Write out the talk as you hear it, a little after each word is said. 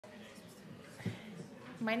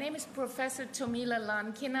My name is Professor Tomila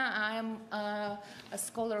Lankina. I am a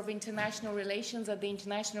scholar of international relations at the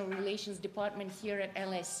International Relations Department here at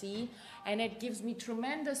LSE, and it gives me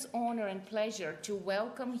tremendous honor and pleasure to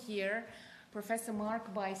welcome here Professor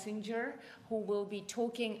Mark Beissinger, who will be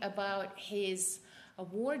talking about his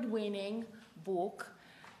award-winning book,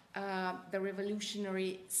 The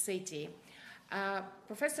Revolutionary City.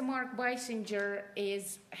 Professor Mark Beissinger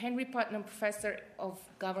is Henry Putnam Professor of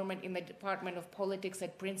Government in the Department of Politics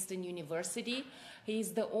at Princeton University. He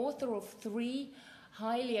is the author of 3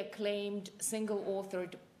 highly acclaimed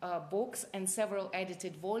single-authored books and several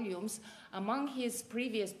edited volumes. Among his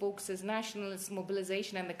previous books is Nationalist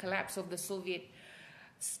Mobilization and the Collapse of the Soviet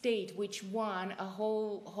State, which won a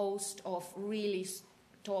whole host of really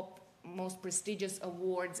top, most prestigious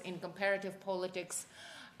awards in comparative politics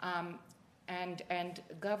and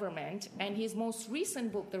government. And his most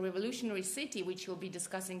recent book, The Revolutionary City, which we'll be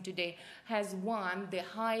discussing today, has won the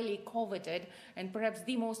highly coveted and perhaps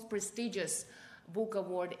the most prestigious book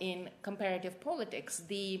award in comparative politics,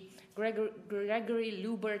 the Gregory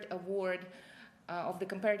Lubert Award of the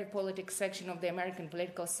Comparative Politics section of the American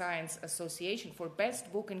Political Science Association for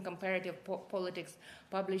Best Book in Comparative Politics,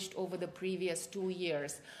 published over the previous 2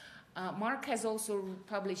 years. Mark has also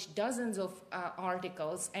published dozens of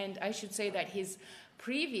articles, and I should say that his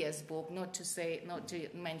previous book, not to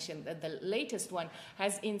mention that the latest one,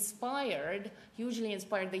 has hugely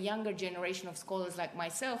inspired the younger generation of scholars like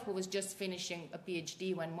myself, who was just finishing a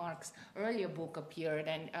PhD when Mark's earlier book appeared,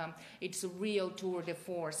 and it's a real tour de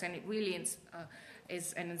force, and it really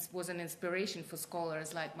was an inspiration for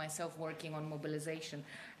scholars like myself working on mobilization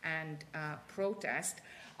and protest.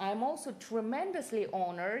 I'm also tremendously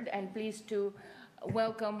honored and pleased to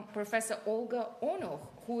welcome Professor Olga Onuch,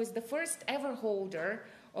 who is the first ever holder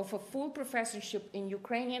of a full professorship in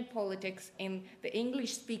Ukrainian politics in the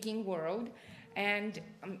English-speaking world, and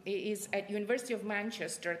is at University of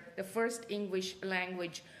Manchester the first English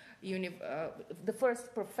language, the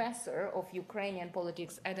first professor of Ukrainian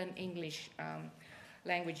politics at an English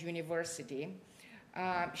language university.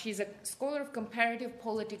 She's a scholar of comparative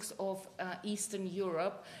politics of Eastern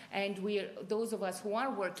Europe, and those of us who are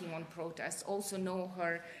working on protests also know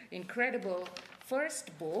her incredible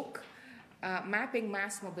first book, Mapping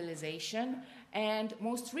Mass Mobilization, and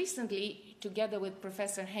most recently, together with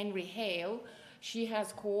Professor Henry Hale, she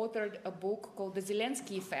has co-authored a book called The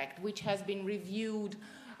Zelensky Effect, which has been reviewed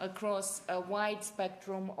across a wide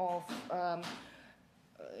spectrum of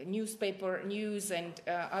newspaper news and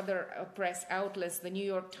other press outlets, the New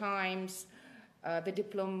York Times, the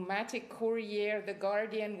Diplomatic Courier, the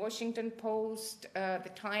Guardian, Washington Post,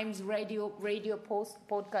 the Times Radio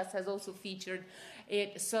podcast has also featured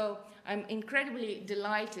it. So I'm incredibly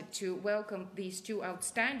delighted to welcome these 2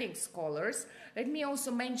 outstanding scholars. Let me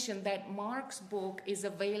also mention that Mark's book is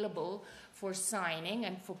available for signing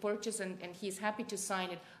and for purchase, and he's happy to sign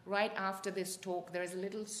it right after this talk. There is a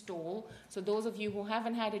little stall, so those of you who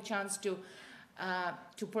haven't had a chance to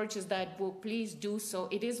purchase that book, please do so.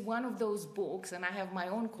 It is one of those books, and I have my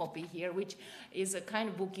own copy here, which is a kind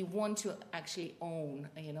of book you want to actually own,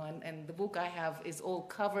 and the book I have is all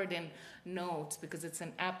covered in notes because it's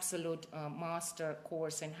an absolute master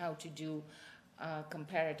course in how to do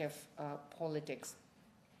comparative politics.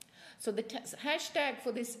 So the hashtag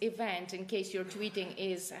for this event, in case you're tweeting,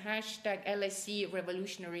 is hashtag LSE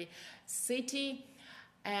Revolutionary City,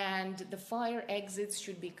 and the fire exits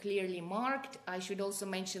should be clearly marked. I should also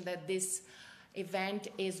mention that this event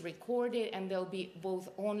is recorded, and there'll be both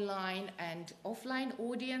online and offline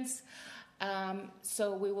audience.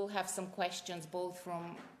 So we will have some questions both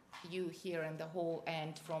from you here in the hall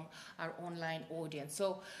and from our online audience.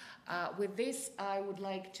 So with this, I would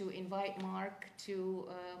like to invite Mark to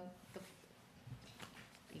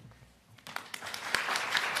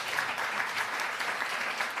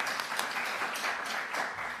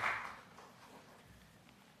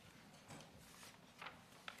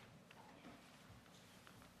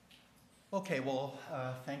Okay, well,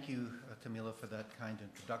 thank you, Tomila, for that kind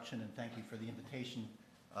introduction, and thank you for the invitation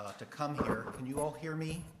to come here. Can you all hear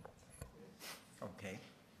me? Okay.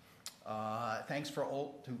 Thanks to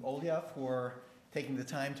Olga for taking the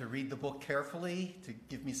time to read the book carefully, to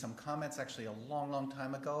give me some comments. Actually, a long, long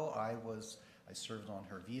time ago, I served on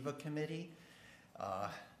her Viva committee,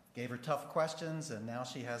 gave her tough questions, and now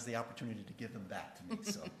she has the opportunity to give them back to me.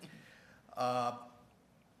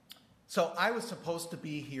 So I was supposed to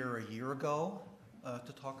be here a year ago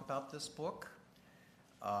to talk about this book.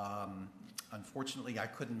 Unfortunately, I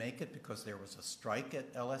couldn't make it because there was a strike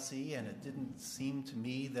at LSE, and it didn't seem to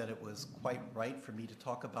me that it was quite right for me to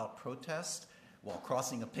talk about protest while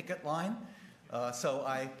crossing a picket line. So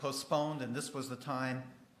I postponed, and this was the time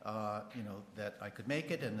that I could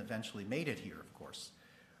make it, and eventually made it here, of course.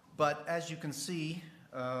 But as you can see,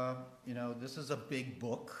 this is a big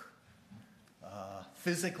book,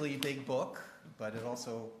 physically big book, but it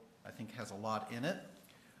also, I think, has a lot in it.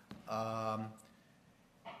 I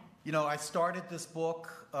started this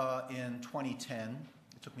book in 2010.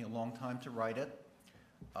 It took me a long time to write it.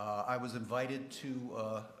 I was invited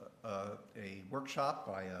to a workshop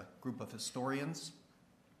by a group of historians.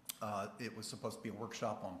 It was supposed to be a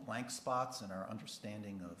workshop on blank spots in our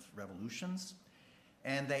understanding of revolutions.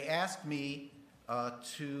 And they asked me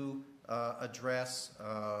to address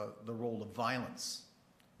the role of violence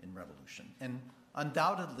in revolution. And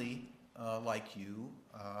undoubtedly, like you,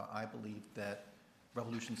 I believe that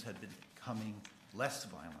revolutions had been becoming less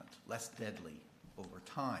violent, less deadly over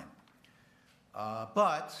time.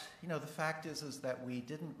 But the fact is that we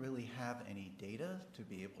didn't really have any data to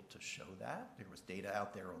be able to show that. There was data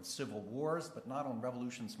out there on civil wars, but not on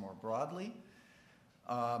revolutions more broadly.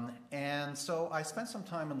 And so I spent some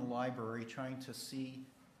time in the library trying to see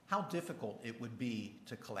how difficult it would be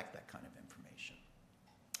to collect that kind of information.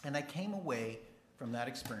 And I came away from that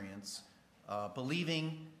experience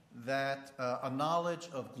believing that a knowledge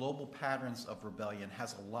of global patterns of rebellion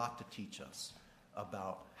has a lot to teach us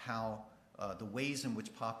about how the ways in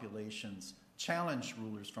which populations challenge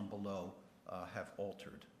rulers from below have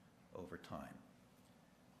altered over time.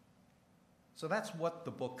 So that's what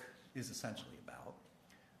the book is essentially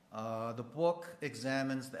about. The book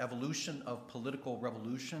examines the evolution of political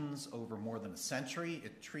revolutions over more than a century.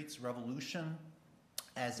 It treats revolution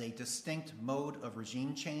as a distinct mode of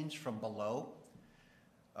regime change from below,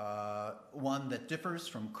 one that differs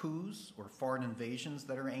from coups or foreign invasions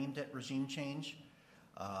that are aimed at regime change.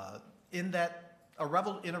 In that,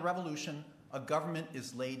 in a revolution, a government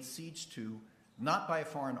is laid siege to not by a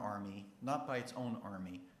foreign army, not by its own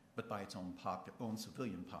army, but by its own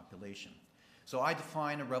civilian population. So I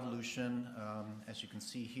define a revolution, as you can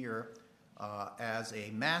see here, as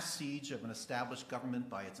a mass siege of an established government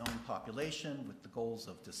by its own population with the goals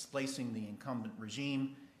of displacing the incumbent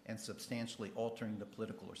regime and substantially altering the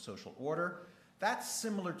political or social order. That's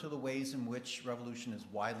similar to the ways in which revolution is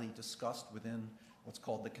widely discussed within what's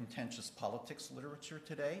called the contentious politics literature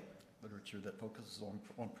today, literature that focuses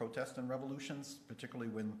on protest and revolutions,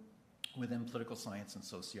 particularly within political science and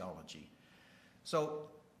sociology. So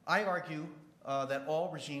I argue that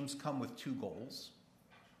all regimes come with two goals.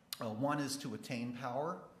 One is to attain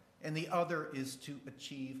power, and the other is to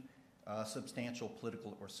achieve substantial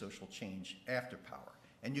political or social change after power.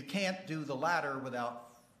 And you can't do the latter without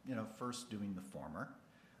first doing the former.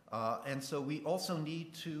 And so we also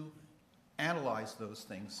need to analyze those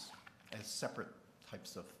things as separate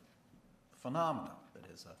types of phenomena. That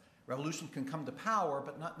is, a revolution can come to power,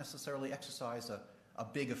 but not necessarily exercise a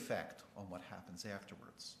big effect on what happens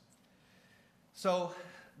afterwards. So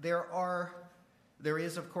there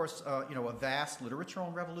is, of course, a vast literature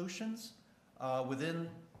on revolutions. Within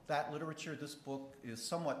that literature, this book is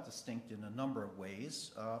somewhat distinct in a number of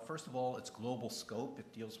ways. First of all, its global scope.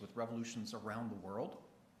 It deals with revolutions around the world.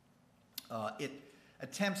 It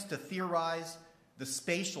attempts to theorize the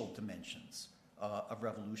spatial dimensions of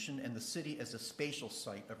revolution and the city as a spatial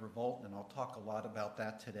site of revolt, and I'll talk a lot about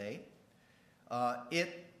that today.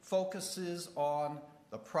 It focuses on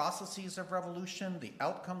the processes of revolution, the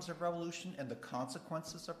outcomes of revolution, and the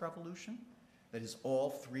consequences of revolution. That is, all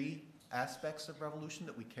three aspects of revolution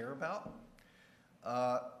that we care about.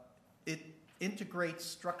 It integrates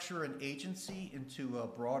structure and agency into a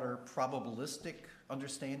broader probabilistic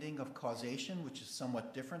understanding of causation, which is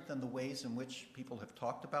somewhat different than the ways in which people have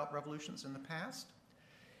talked about revolutions in the past.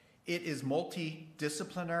 It is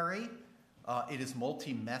multidisciplinary, it is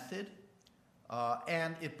multi-method,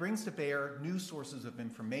 and it brings to bear new sources of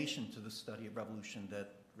information to the study of revolution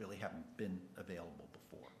that really haven't been available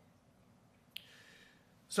before.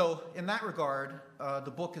 So in that regard,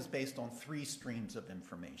 the book is based on three streams of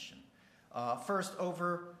information. First,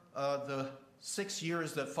 over the 6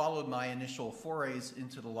 years that followed my initial forays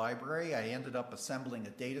into the library, I ended up assembling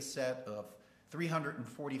a data set of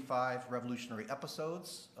 345 revolutionary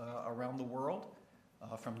episodes around the world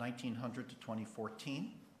from 1900 to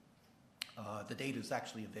 2014. The data is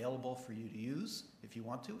actually available for you to use if you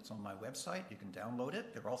want to. It's on my website. You can download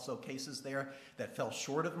it. There are also cases there that fell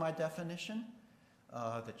short of my definition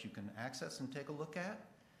that you can access and take a look at.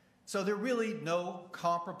 So there are really no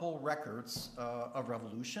comparable records of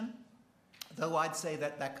revolution, though I'd say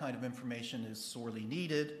that that kind of information is sorely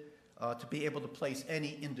needed to be able to place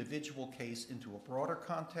any individual case into a broader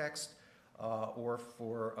context or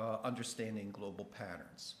for understanding global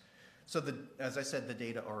patterns. So as I said, the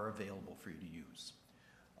data are available for you to use.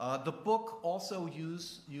 The book also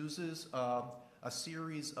uses a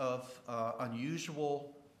series of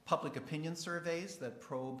unusual public opinion surveys that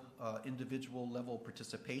probe individual level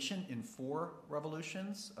participation in 4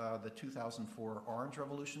 revolutions: the 2004 Orange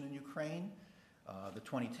Revolution in Ukraine, the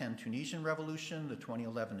 2010 Tunisian Revolution, the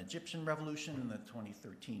 2011 Egyptian Revolution, and the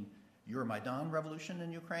 2013 Euromaidan Revolution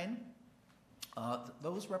in Ukraine.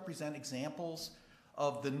 Those represent examples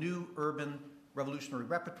of the new urban revolutionary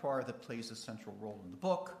repertoire that plays a central role in the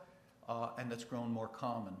book and that's grown more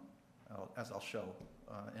common, as I'll show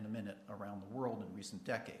in a minute, around the world in recent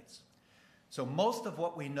decades. So most of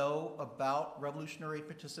what we know about revolutionary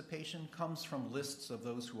participation comes from lists of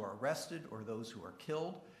those who are arrested or those who are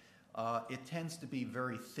killed. It tends to be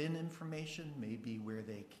very thin information, maybe where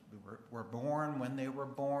they were born, when they were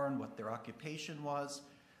born, what their occupation was.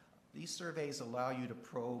 These surveys allow you to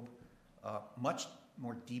probe much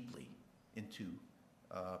more deeply into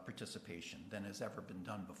participation than has ever been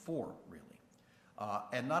done before, really.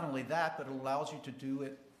 And not only that, but it allows you to do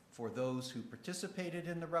it for those who participated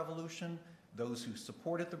in the revolution, those who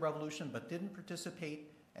supported the revolution but didn't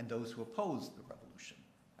participate, and those who opposed the revolution,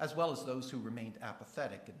 as well as those who remained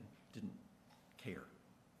apathetic and didn't care.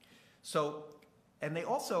 So, and they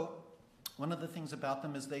also, one of the things about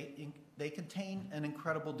them is they contain an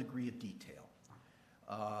incredible degree of detail.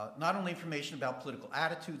 Not only information about political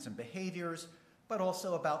attitudes and behaviors, but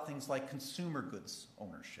also about things like consumer goods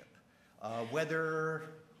ownership, whether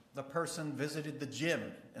the person visited the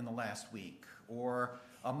gym in the last week, or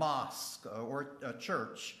a mosque, or a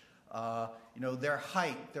church, their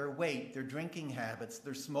height, their weight, their drinking habits,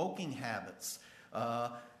 their smoking habits,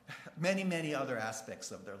 many, many other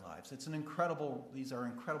aspects of their lives. These are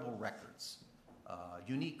incredible records,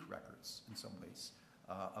 unique records in some ways,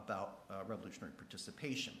 about revolutionary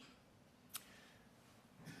participation.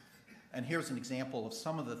 And here's an example of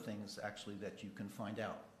some of the things, actually, that you can find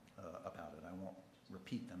out about it. I won't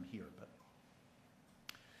repeat them here.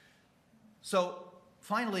 So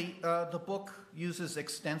finally, the book uses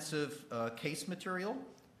extensive case material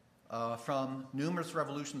from numerous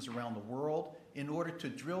revolutions around the world in order to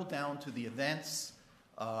drill down to the events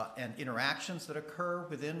and interactions that occur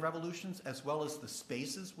within revolutions, as well as the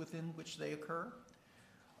spaces within which they occur.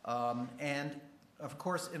 And of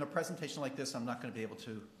course, in a presentation like this, I'm not going to be able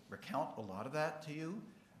to recount a lot of that to you,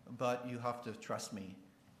 but you have to trust me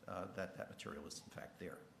that that material is in fact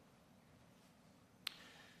there.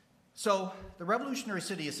 So the Revolutionary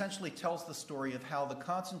City essentially tells the story of how the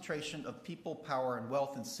concentration of people, power, and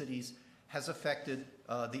wealth in cities has affected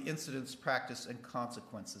the incidence, practice, and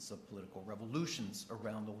consequences of political revolutions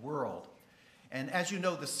around the world. And as you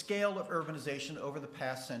know, the scale of urbanization over the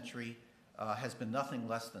past century has been nothing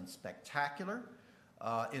less than spectacular.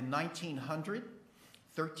 In 1900,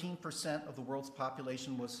 13% of the world's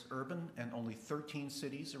population was urban, and only 13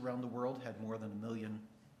 cities around the world had more than 1 million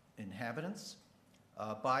inhabitants.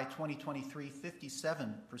 By 2023,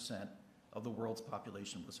 57% of the world's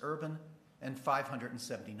population was urban, and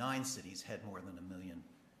 579 cities had more than 1 million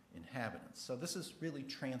inhabitants. So this has really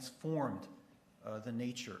transformed the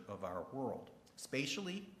nature of our world,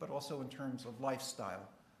 spatially, but also in terms of lifestyle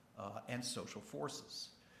and social forces.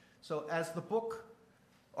 So as the book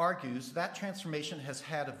argues, that transformation has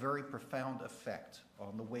had a very profound effect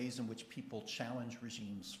on the ways in which people challenge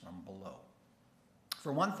regimes from below.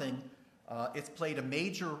 For one thing, it's played a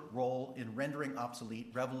major role in rendering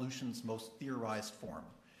obsolete revolution's most theorized form.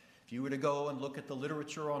 If you were to go and look at the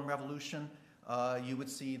literature on revolution, you would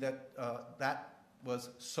see that that was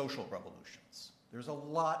social revolutions. There's a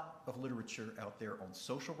lot of literature out there on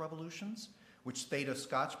social revolutions, which Theda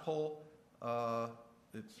Skocpol,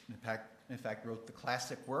 in fact, wrote the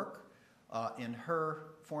classic work. In her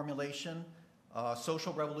formulation,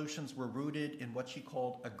 social revolutions were rooted in what she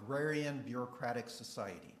called agrarian bureaucratic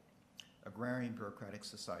society. Agrarian bureaucratic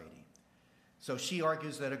society. So she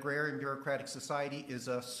argues that agrarian bureaucratic society is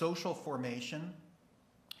a social formation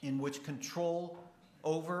in which control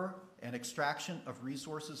over and extraction of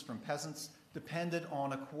resources from peasants depended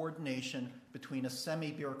on a coordination between a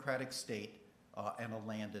semi-bureaucratic state and a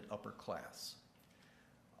landed upper class.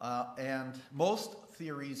 And most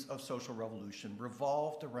theories of social revolution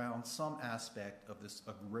revolved around some aspect of this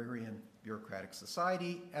agrarian bureaucratic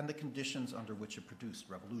society and the conditions under which it produced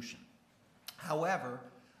revolution. However,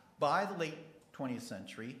 by the late 20th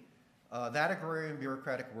century, that agrarian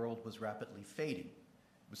bureaucratic world was rapidly fading.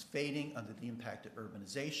 It was fading under the impact of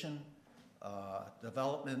urbanization,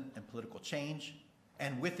 development, and political change,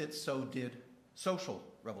 and with it, so did social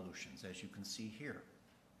revolutions, as you can see here.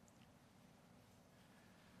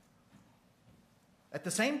 At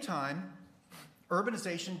the same time,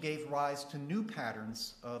 urbanization gave rise to new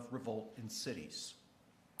patterns of revolt in cities.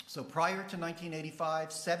 So prior to 1985,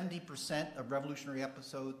 70% of revolutionary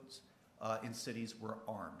episodes in cities were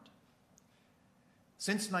armed.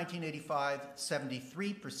 Since 1985,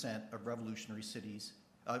 73% of revolutions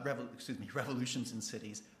in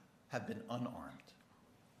cities have been unarmed.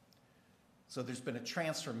 So there's been a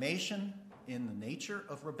transformation in the nature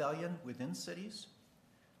of rebellion within cities.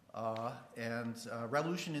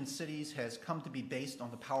 Revolution in cities has come to be based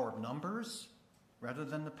on the power of numbers rather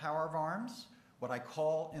than the power of arms, what I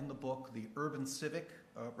call in the book the urban civic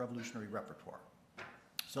revolutionary repertoire.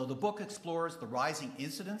 So the book explores the rising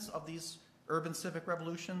incidence of these urban civic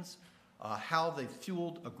revolutions, how they've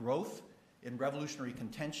fueled a growth in revolutionary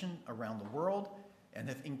contention around the world and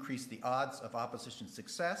have increased the odds of opposition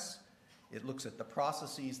success. It looks at the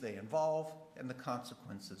processes they involve and the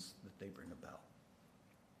consequences that they bring about.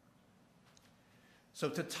 So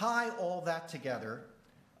to tie all that together,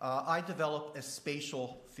 I developed a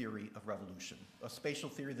spatial theory of revolution, a spatial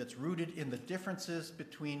theory that's rooted in the differences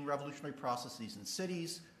between revolutionary processes in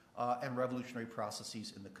cities and revolutionary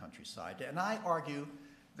processes in the countryside. And I argue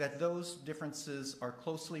that those differences are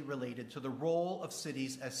closely related to the role of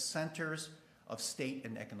cities as centers of state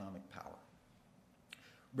and economic power.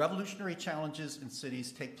 Revolutionary challenges in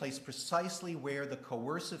cities take place precisely where the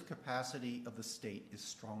coercive capacity of the state is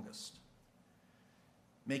strongest,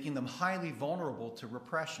 making them highly vulnerable to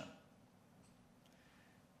repression.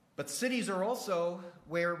 But cities are also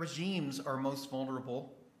where regimes are most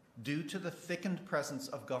vulnerable due to the thickened presence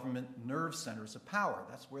of government nerve centers of power.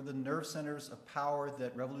 That's where the nerve centers of power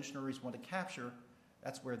that revolutionaries want to capture,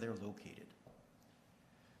 that's where they're located.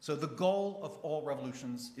 So the goal of all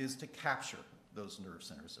revolutions is to capture those nerve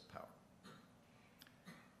centers of power.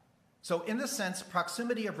 So in this sense,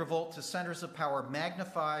 proximity of revolt to centers of power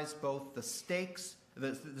magnifies both the stakes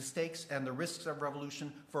and the risks of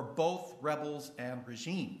revolution for both rebels and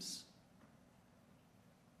regimes.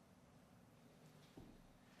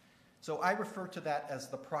 So I refer to that as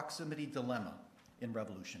the proximity dilemma in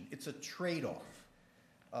revolution. It's a trade-off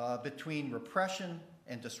between repression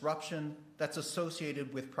and disruption that's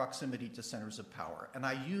associated with proximity to centers of power. And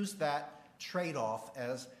I use that trade-off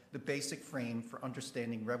as the basic frame for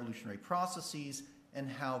understanding revolutionary processes and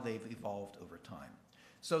how they've evolved over time.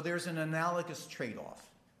 So there's an analogous trade-off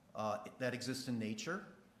that exists in nature,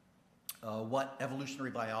 what evolutionary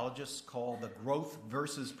biologists call the growth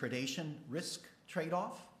versus predation risk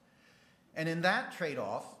trade-off. And in that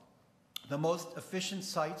trade-off, the most efficient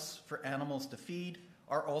sites for animals to feed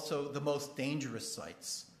are also the most dangerous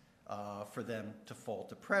sites for them to fall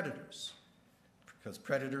to predators, because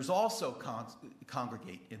predators also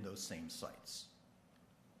congregate in those same sites.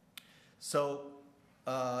 So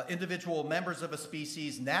individual members of a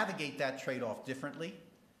species navigate that trade-off differently,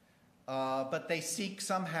 but they seek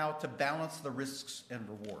somehow to balance the risks and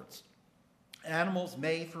rewards. Animals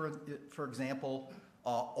may, for example,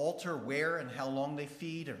 alter where and how long they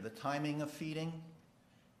feed or the timing of feeding.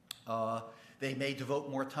 They may devote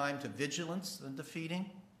more time to vigilance than to feeding.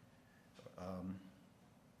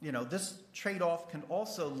 This trade-off can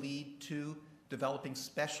also lead to developing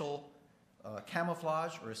special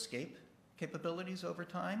camouflage or escape capabilities over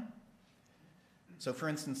time. So for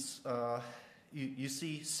instance, you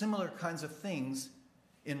see similar kinds of things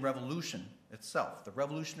in revolution itself. The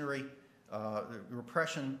revolutionary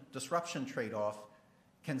repression-disruption trade-off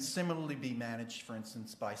can similarly be managed, for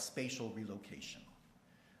instance, by spatial relocation.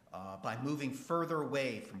 By moving further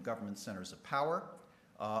away from government centers of power,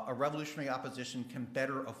 a revolutionary opposition can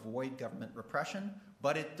better avoid government repression,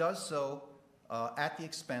 but it does so at the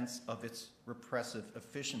expense of its repressive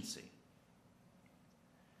efficiency.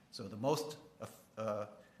 So the most,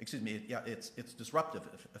 its disruptive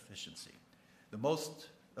efficiency. The most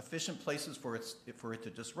efficient places for it to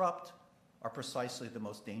disrupt are precisely the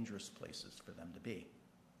most dangerous places for them to be.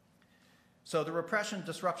 So the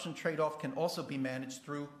repression-disruption trade-off can also be managed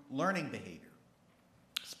through learning behavior,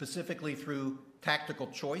 specifically through tactical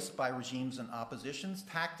choice by regimes and oppositions,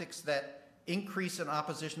 tactics that increase an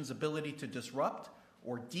opposition's ability to disrupt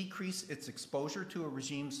or decrease its exposure to a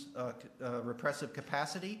regime's repressive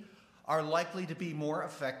capacity are likely to be more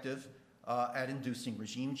effective at inducing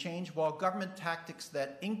regime change, while government tactics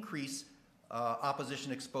that increase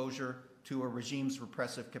opposition exposure to a regime's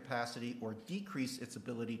repressive capacity or decrease its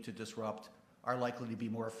ability to disrupt are likely to be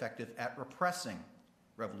more effective at repressing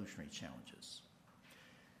revolutionary challenges.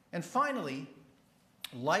 And finally,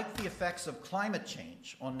 like the effects of climate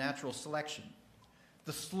change on natural selection,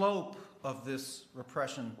 the slope of this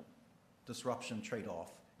repression-disruption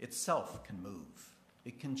trade-off itself can move.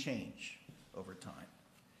 It can change over time.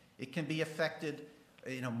 It can be affected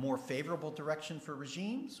in a more favorable direction for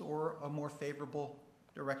regimes or a more favorable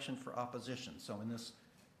direction for opposition. So in this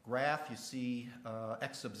graph, you see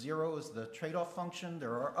x sub 0 is the trade-off function.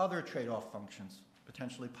 There are other trade-off functions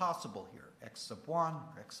potentially possible here, x sub 1,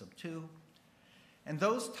 x sub 2. And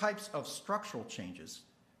those types of structural changes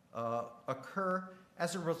occur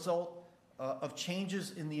as a result of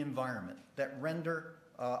changes in the environment that render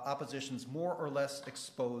oppositions more or less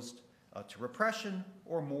exposed to repression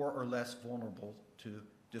or more or less vulnerable to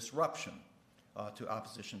disruption, to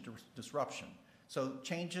opposition to disruption. So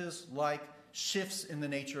changes like shifts in the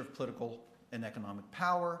nature of political and economic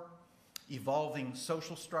power, evolving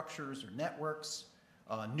social structures or networks,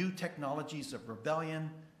 new technologies of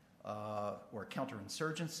rebellion or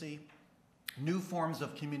counterinsurgency, new forms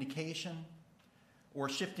of communication, or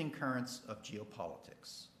shifting currents of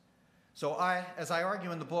geopolitics. So as I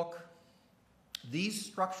argue in the book, these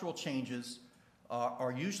structural changes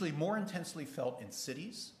are usually more intensely felt in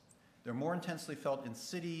cities. They're more intensely felt in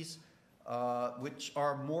cities which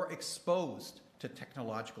are more exposed to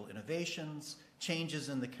technological innovations, changes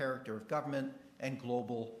in the character of government, and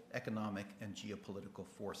global economic and geopolitical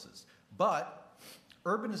forces. But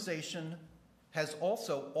urbanization has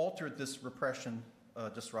also altered this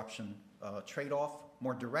repression-disruption trade-off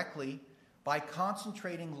more directly by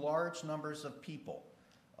concentrating large numbers of people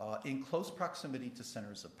in close proximity to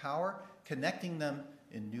centers of power, connecting them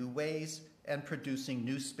in new ways, and producing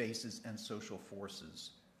new spaces and social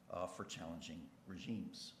forces for challenging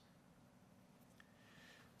regimes.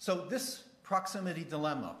 So this proximity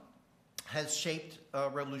dilemma has shaped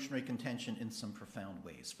revolutionary contention in some profound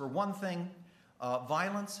ways. For one thing,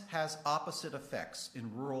 violence has opposite effects in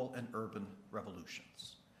rural and urban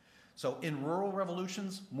revolutions. So in rural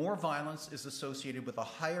revolutions, more violence is associated with a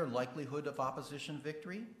higher likelihood of opposition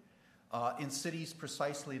victory. In cities,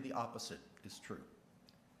 precisely the opposite is true.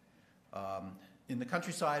 In the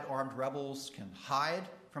countryside, armed rebels can hide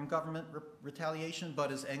from government retaliation, but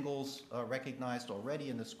as Engels recognized already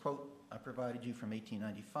in this quote I provided you from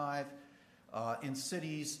 1895, in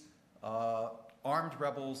cities, armed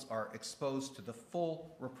rebels are exposed to the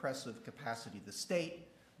full repressive capacity of the state.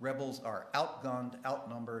 Rebels are outgunned,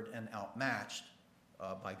 outnumbered, and outmatched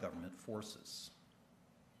by government forces.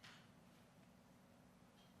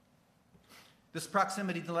 This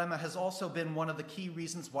proximity dilemma has also been one of the key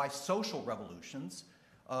reasons why social revolutions,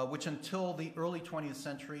 which until the early 20th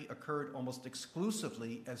century occurred almost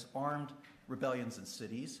exclusively as armed rebellions in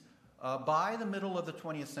cities, by the middle of the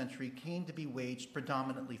 20th century came to be waged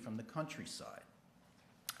predominantly from the countryside.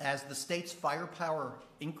 As the state's firepower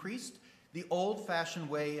increased, the old-fashioned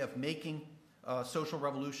way of making social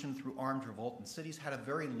revolution through armed revolt in cities had a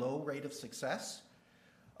very low rate of success.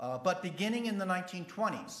 But beginning in the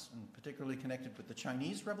 1920s, and particularly connected with the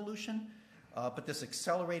Chinese Revolution, but this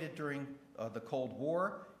accelerated during the Cold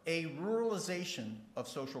War, a ruralization of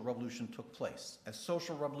social revolution took place as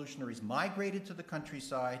social revolutionaries migrated to the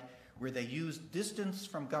countryside where they used distance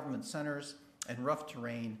from government centers and rough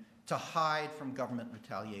terrain to hide from government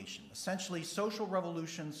retaliation. Essentially, social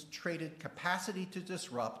revolutions traded capacity to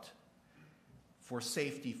disrupt for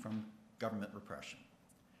safety from government repression.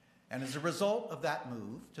 And as a result of that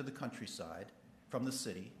move to the countryside from the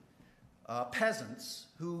city, peasants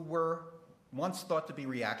who were once thought to be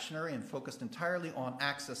reactionary and focused entirely on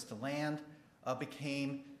access to land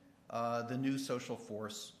became the new social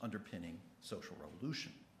force underpinning social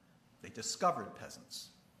revolution. They discovered peasants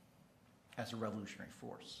as a revolutionary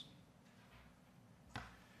force.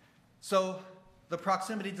 So the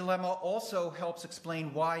proximity dilemma also helps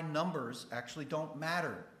explain why numbers actually don't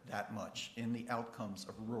matter that much in the outcomes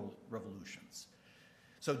of rural revolutions.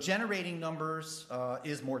 So generating numbers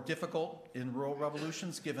is more difficult in rural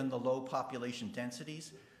revolutions given the low population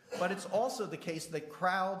densities, but it's also the case that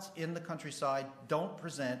crowds in the countryside don't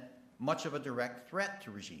present much of a direct threat to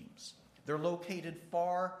regimes. They're located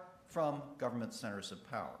far from government centers of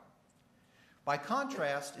power. By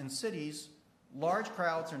contrast, in cities, large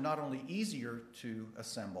crowds are not only easier to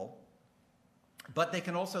assemble, but they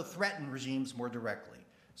can also threaten regimes more directly.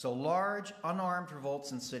 So large, unarmed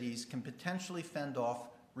revolts in cities can potentially fend off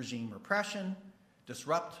regime repression,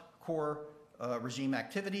 disrupt core regime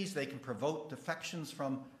activities. They can provoke defections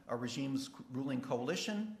from a regime's ruling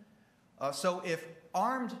coalition. So if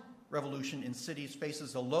armed revolution in cities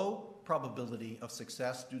faces a low probability of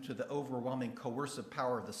success due to the overwhelming coercive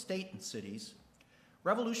power of the state in cities,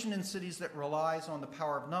 revolution in cities that relies on the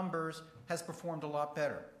power of numbers has performed a lot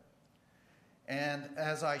better. And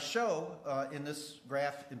as I show in this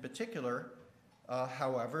graph in particular,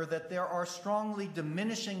 however, that there are strongly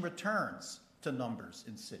diminishing returns to numbers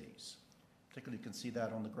in cities. Particularly, you can see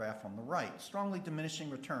that on the graph on the right, strongly diminishing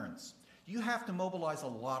returns. you have to mobilize a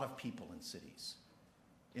lot of people in cities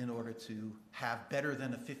in order to have better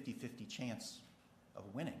than a 50-50 chance of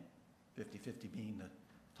winning, 50-50 being the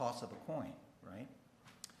toss of a coin, right?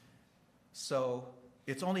 So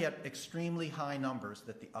it's only at extremely high numbers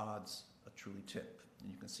that the odds truly tip. And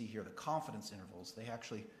you can see here the confidence intervals. They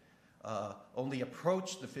actually only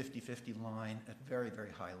approach the 50-50 line at very,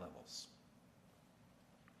 very high levels.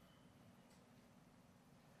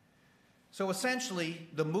 So essentially,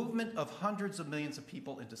 the movement of hundreds of millions of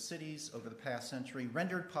people into cities over the past century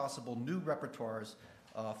rendered possible new repertoires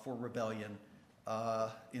for rebellion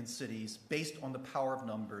in cities based on the power of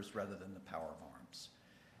numbers rather than the power of arms.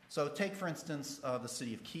 So take, for instance, the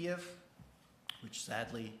city of Kiev, which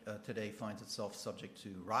sadly today finds itself subject to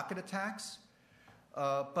rocket attacks.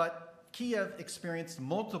 But Kiev experienced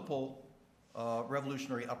multiple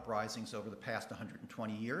revolutionary uprisings over the past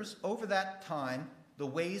 120 years. Over that time, the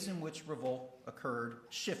ways in which revolt occurred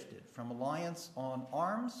shifted from reliance on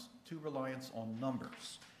arms to reliance on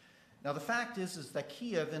numbers. Now, the fact is that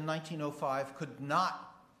Kiev in 1905 could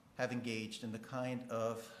not have engaged in the kind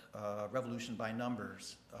of revolution by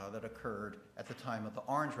numbers that occurred at the time of the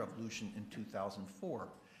Orange Revolution in 2004.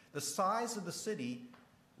 The size of the city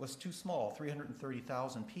was too small,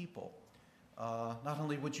 330,000 people. Not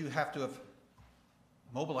only would you have to have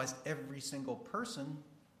mobilized every single person,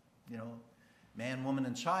 you know, man, woman,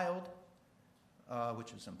 and child,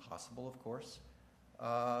 which is impossible, of course,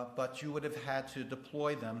 but you would have had to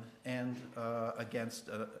deploy them and against,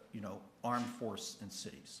 armed force in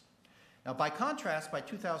cities. Now, by contrast, by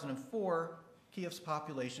 2004, Kiev's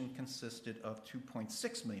population consisted of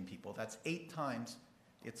 2.6 million people. That's 8 times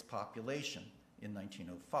its population in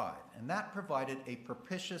 1905. And that provided a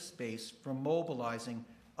propitious space for mobilizing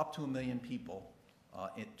up to 1 million people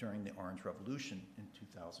during the Orange Revolution in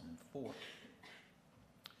 2004.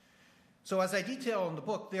 So as I detail in the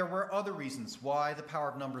book, there were other reasons why the power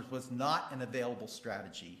of numbers was not an available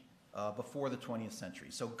strategy before the 20th century.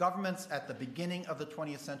 So governments at the beginning of the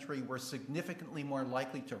 20th century were significantly more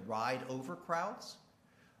likely to ride over crowds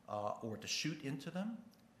or to shoot into them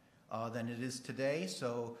than it is today.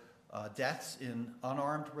 So deaths in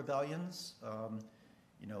unarmed rebellions,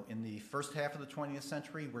 in the first half of the 20th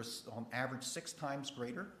century were on average 6 times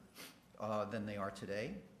greater than they are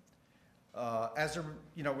today. As a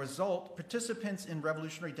result, participants in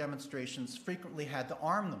revolutionary demonstrations frequently had to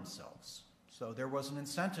arm themselves. So there was an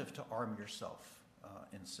incentive to arm yourself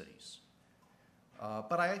in cities.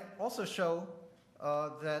 But I also show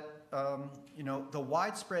that the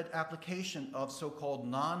widespread application of so-called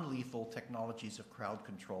non-lethal technologies of crowd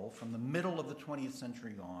control from the middle of the 20th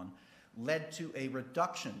century on led to a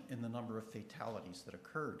reduction in the number of fatalities that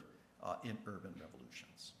occurred in urban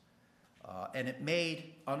revolutions. And it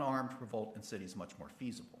made unarmed revolt in cities much more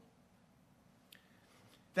feasible.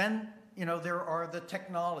 Then, there are the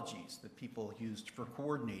technologies that people used for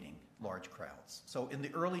coordinating large crowds. So in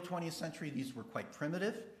the early 20th century, these were quite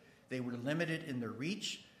primitive. They were limited in their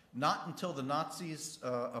reach. Not until the Nazis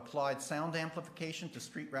applied sound amplification to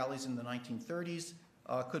street rallies in the 1930s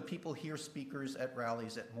could people hear speakers at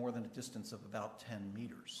rallies at more than a distance of about 10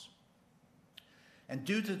 meters. And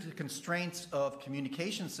due to the constraints of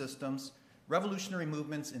communication systems, revolutionary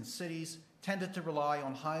movements in cities tended to rely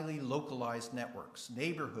on highly localized networks,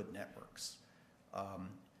 neighborhood networks.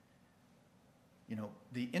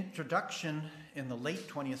 The introduction in the late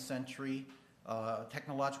 20th century,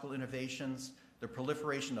 technological innovations, the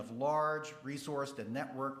proliferation of large, resourced, and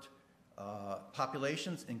networked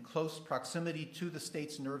populations in close proximity to the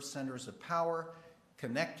state's nerve centers of power,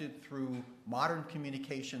 connected through modern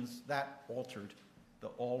communications, that altered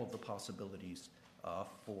all of the possibilities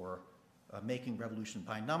for making revolution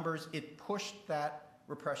by numbers. It pushed that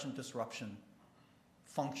repression disruption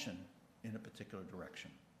function in a particular direction.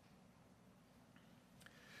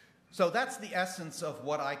 So that's the essence of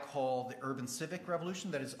what I call the urban civic revolution,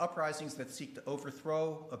 that is, uprisings that seek to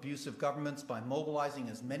overthrow abusive governments by mobilizing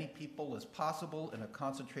as many people as possible in a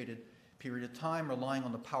concentrated period of time, relying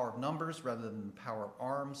on the power of numbers rather than the power of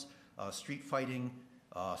arms, street fighting,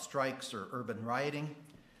 strikes, or urban rioting.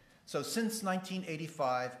 So since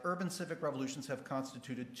 1985, urban civic revolutions have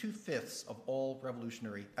constituted 2/5 of all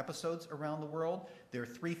revolutionary episodes around the world. They're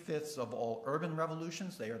 3/5 of all urban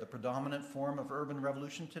revolutions. They are the predominant form of urban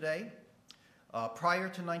revolution today. Prior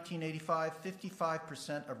to 1985,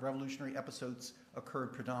 55% of revolutionary episodes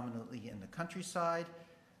occurred predominantly in the countryside.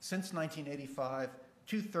 Since 1985,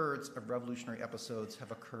 2/3 of revolutionary episodes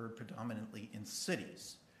have occurred predominantly in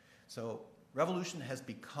cities. So revolution has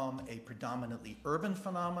become a predominantly urban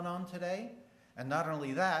phenomenon today, and not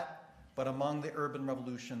only that, but among the urban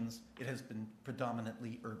revolutions, it has been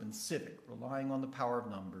predominantly urban civic, relying on the power of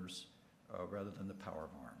numbers rather than the power of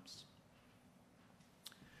arms.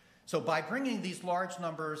 So by bringing these large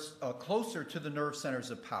numbers closer to the nerve centers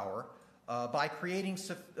of power, by creating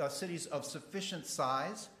cities of sufficient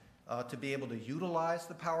size to be able to utilize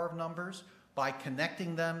the power of numbers, by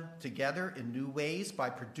connecting them together in new ways, by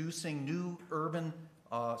producing new urban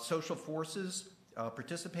social forces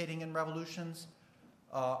participating in revolutions,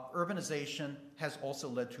 urbanization has also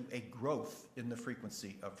led to a growth in the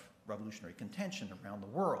frequency of revolutionary contention around the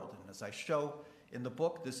world. And as I show in the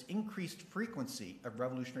book, this increased frequency of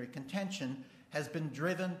revolutionary contention has been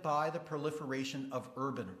driven by the proliferation of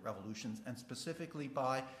urban revolutions, and specifically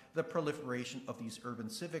by the proliferation of these urban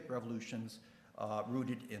civic revolutions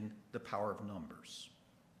rooted in the power of numbers.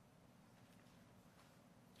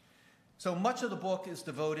 So much of the book is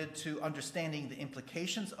devoted to understanding the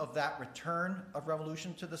implications of that return of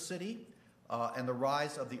revolution to the city and the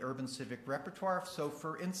rise of the urban civic repertoire. So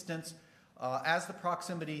for instance, as the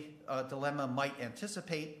proximity dilemma might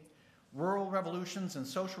anticipate, rural revolutions and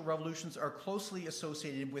social revolutions are closely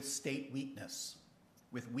associated with state weakness,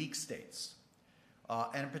 with weak states,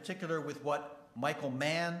 and in particular with what Michael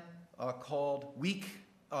Mann called weak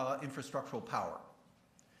infrastructural power,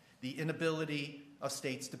 the inability of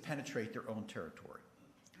states to penetrate their own territory.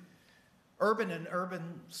 Urban and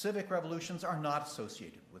urban civic revolutions are not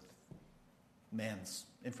associated with Mann's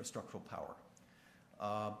infrastructural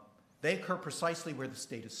power. They occur precisely where the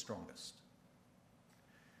state is strongest.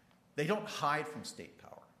 They don't hide from state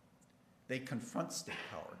power. They confront state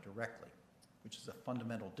power directly, which is a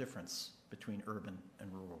fundamental difference between urban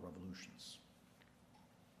and rural revolutions.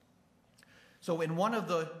 So in one of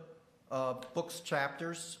the book's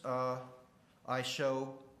chapters, I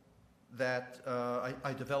show that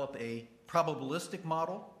I develop a probabilistic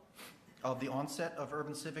model of the onset of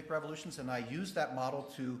urban civic revolutions, and I use that model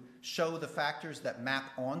to show the factors that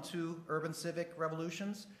map onto urban civic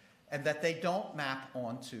revolutions and that they don't map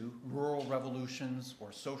onto rural revolutions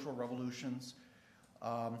or social revolutions.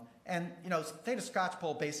 And you know, Theda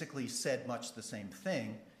Skocpol basically said much the same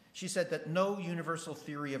thing. She said that no universal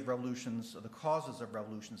theory of revolutions, or the causes of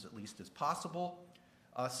revolutions at least, is possible,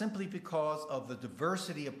 simply because of the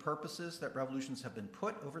diversity of purposes that revolutions have been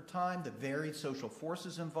put over time, the varied social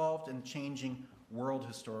forces involved in changing world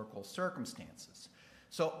historical circumstances.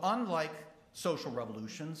 So unlike social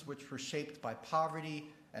revolutions, which were shaped by poverty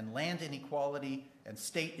and land inequality and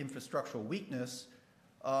state infrastructural weakness,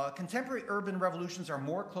 contemporary urban revolutions are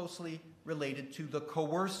more closely related to the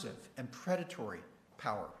coercive and predatory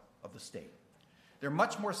power of the state. They're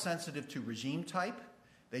much more sensitive to regime type.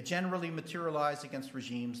 They generally materialize against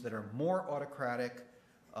regimes that are more autocratic,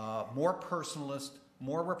 more personalist,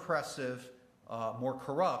 more repressive, more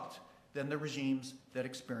corrupt than the regimes that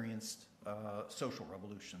experienced social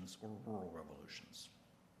revolutions or rural revolutions.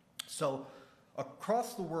 So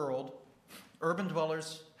across the world, urban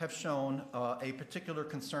dwellers have shown a particular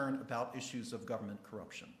concern about issues of government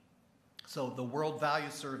corruption. So the World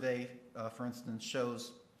Value Survey, for instance,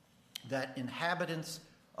 shows that inhabitants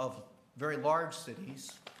of very large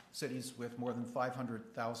cities, cities with more than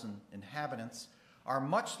 500,000 inhabitants, are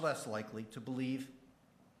much less likely to believe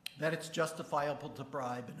that it's justifiable to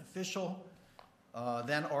bribe an official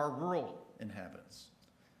than are rural inhabitants,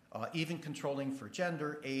 even controlling for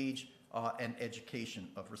gender, age, and education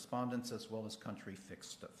of respondents, as well as country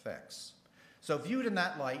fixed effects. So viewed in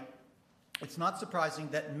that light, it's not surprising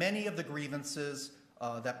that many of the grievances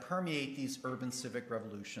that permeate these urban civic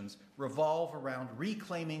revolutions revolve around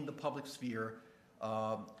reclaiming the public sphere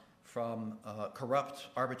from corrupt,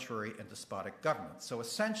 arbitrary, and despotic governments. So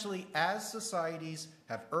essentially, as societies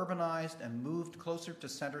have urbanized and moved closer to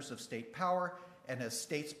centers of state power, and as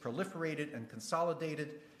states proliferated and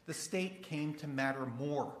consolidated, the state came to matter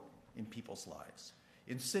more in people's lives.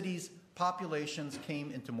 In cities, populations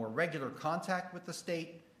came into more regular contact with the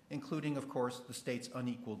state, including, of course, the state's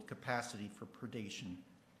unequaled capacity for predation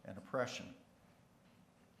and oppression.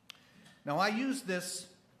 Now, I use this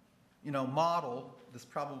model, this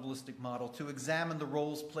probabilistic model, to examine the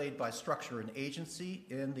roles played by structure and agency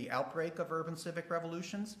in the outbreak of urban civic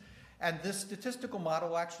revolutions. And this statistical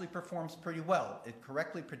model actually performs pretty well. It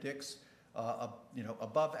correctly predicts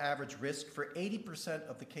above average risk for 80%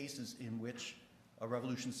 of the cases in which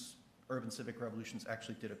urban civic revolutions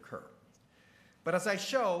actually did occur. But as I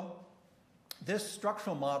show, this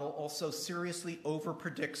structural model also seriously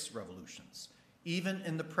overpredicts revolutions, even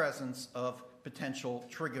in the presence of potential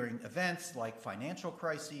triggering events like financial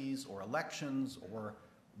crises or elections or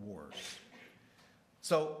wars.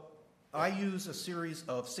 So I use a series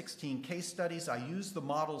of 16 case studies. I use the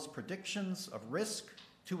model's predictions of risk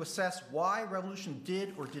to assess why revolution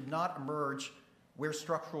did or did not emerge where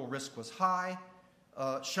structural risk was high,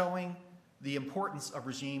 showing the importance of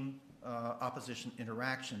regime opposition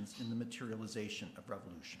interactions in the materialization of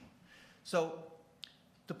revolution. So,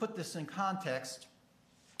 to put this in context,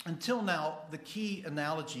 until now, the key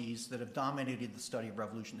analogies that have dominated the study of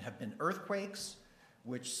revolution have been earthquakes,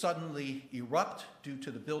 which suddenly erupt due to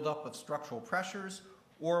the buildup of structural pressures,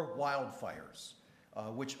 or wildfires,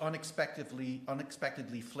 which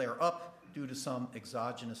unexpectedly flare up due to some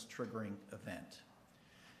exogenous triggering event.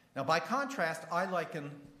 Now, by contrast, I liken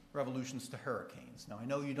revolutions to hurricanes. Now, I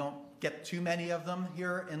know you don't get too many of them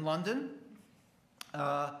here in London,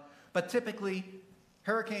 but typically,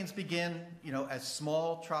 hurricanes begin, as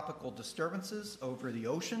small tropical disturbances over the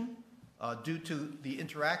ocean due to the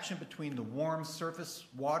interaction between the warm surface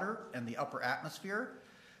water and the upper atmosphere.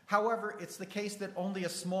 However, it's the case that only a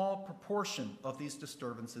small proportion of these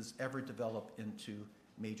disturbances ever develop into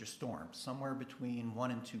major storms, somewhere between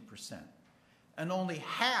 1% and 2%. And only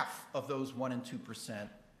half of those 1% and 2%,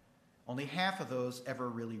 only half of those ever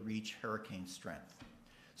really reach hurricane strength.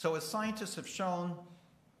 So as scientists have shown,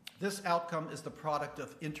 this outcome is the product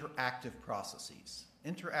of interactive processes.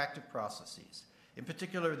 Interactive processes. In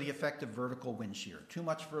particular, the effect of vertical wind shear. Too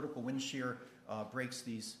much vertical wind shear breaks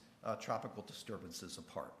these tropical disturbances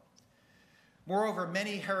apart. Moreover,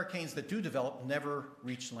 many hurricanes that do develop never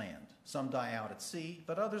reach land. Some die out at sea,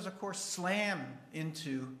 but others, of course, slam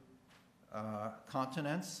into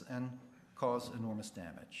continents and cause enormous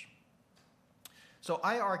damage. So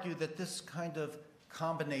I argue that this kind of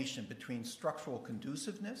combination between structural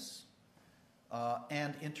conduciveness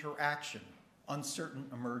and interaction, uncertain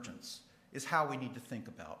emergence, is how we need to think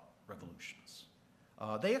about revolutions.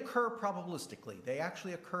 They occur probabilistically. They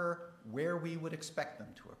actually occur where we would expect them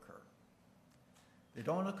to occur. They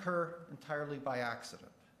don't occur entirely by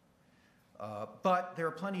accident. But there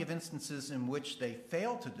are plenty of instances in which they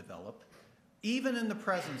fail to develop, even in the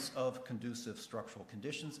presence of conducive structural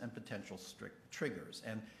conditions and potential triggers.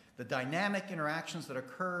 And the dynamic interactions that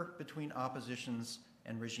occur between oppositions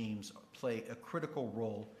and regimes play a critical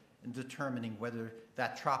role in determining whether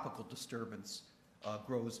that tropical disturbance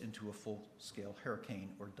grows into a full-scale hurricane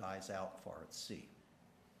or dies out far at sea.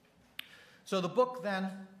 So the book then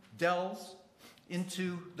delves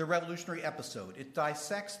into the revolutionary episode. It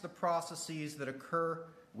dissects the processes that occur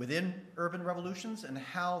within urban revolutions and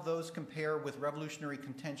how those compare with revolutionary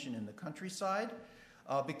contention in the countryside.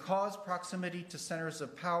 Because proximity to centers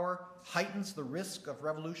of power heightens the risk of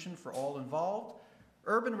revolution for all involved,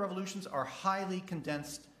 urban revolutions are highly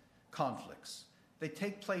condensed conflicts. They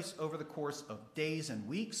take place over the course of days and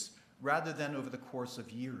weeks rather than over the course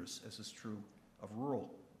of years, as is true of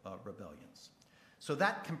rural rebellions. So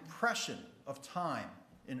that compression of time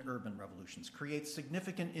in urban revolutions creates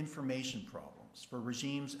significant information problems for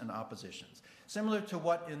regimes and oppositions, similar to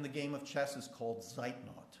what in the game of chess is called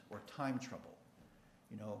Zeitnot, or time trouble.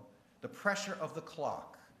 The pressure of the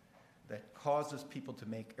clock that causes people to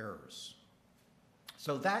make errors.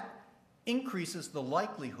 So that increases the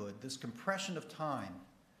likelihood, this compression of time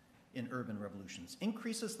in urban revolutions,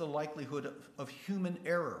 increases the likelihood of human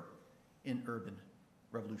error in urban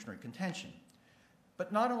revolutionary contention.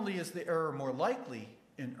 But not only is the error more likely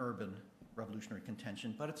in urban revolutionary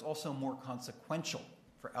contention, but it's also more consequential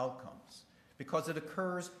for outcomes because it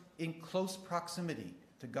occurs in close proximity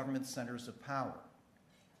to government centers of power.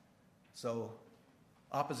 So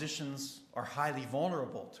oppositions are highly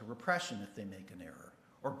vulnerable to repression if they make an error,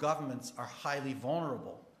 or governments are highly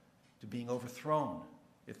vulnerable to being overthrown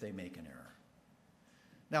if they make an error.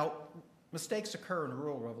 Now, mistakes occur in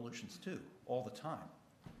rural revolutions too, all the time.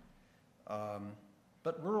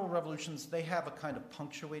 But rural revolutions, they have a kind of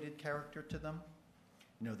punctuated character to them,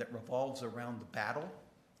 that revolves around the battle.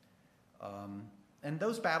 And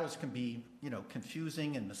those battles can be,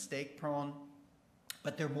 confusing and mistake-prone,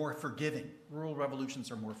 but they're more forgiving. Rural revolutions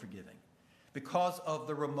are more forgiving because of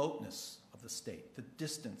the remoteness of the state, the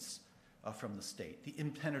distance from the state, the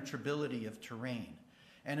impenetrability of terrain.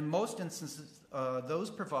 And in most instances, those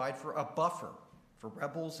provide for a buffer for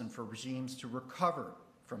rebels and for regimes to recover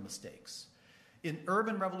from mistakes. In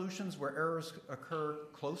urban revolutions where errors occur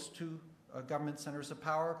close to government centers of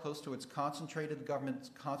power, close to its government's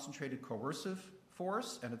concentrated coercive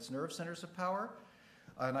force and its nerve centers of power,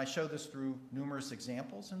 and I show this through numerous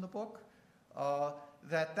examples in the book,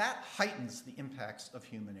 that heightens the impacts of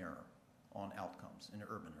human error on outcomes in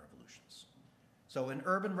urban revolutions. So in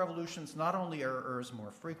urban revolutions, not only are errors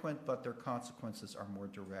more frequent, but their consequences are more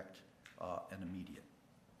direct and immediate.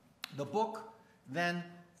 The book then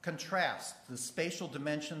contrasts the spatial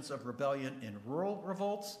dimensions of rebellion in rural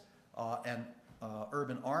revolts and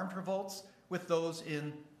urban armed revolts with those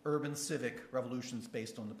in urban civic revolutions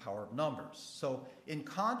based on the power of numbers. So in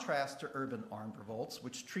contrast to urban armed revolts,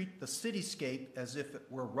 which treat the cityscape as if it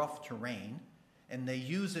were rough terrain, and they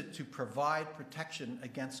use it to provide protection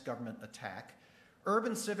against government attack,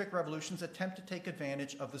 urban civic revolutions attempt to take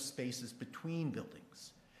advantage of the spaces between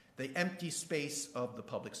buildings. They empty space of the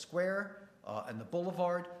public square and the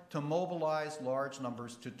boulevard to mobilize large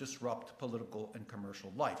numbers to disrupt political and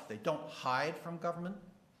commercial life. They don't hide from government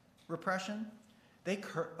repression. They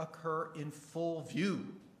occur in full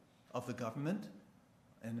view of the government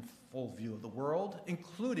and in full view of the world,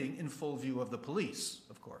 including in full view of the police,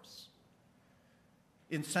 of course,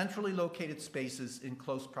 in centrally located spaces in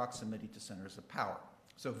close proximity to centers of power.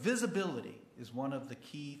 So visibility is one of the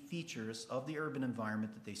key features of the urban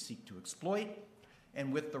environment that they seek to exploit.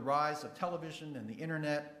 And with the rise of television and the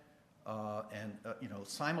internet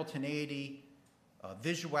simultaneity,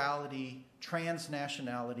 visuality,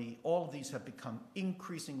 transnationality, all of these have become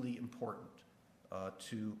increasingly important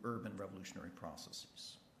to urban revolutionary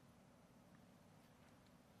processes.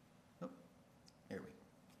 Oh, here we go.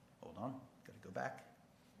 Hold on, got to go back.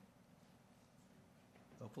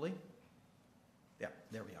 Hopefully. Yeah,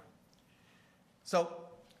 there we are. So,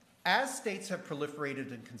 as states have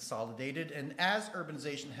proliferated and consolidated, and as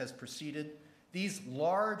urbanization has proceeded, these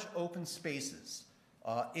large open spaces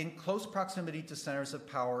in close proximity to centers of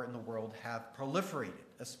power in the world have proliferated,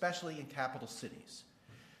 especially in capital cities.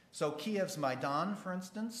 So Kiev's Maidan, for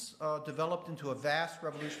instance, developed into a vast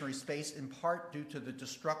revolutionary space in part due to the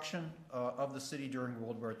destruction of the city during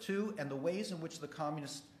World War II and the ways in which the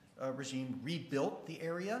communist regime rebuilt the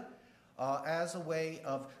area as a way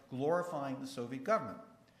of glorifying the Soviet government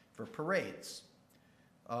for parades.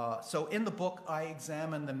 So in the book, I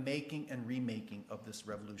examine the making and remaking of this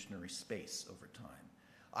revolutionary space over time.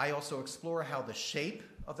 I also explore how the shape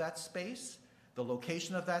of that space, the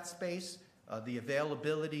location of that space, the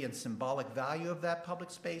availability and symbolic value of that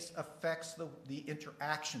public space affects the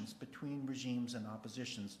interactions between regimes and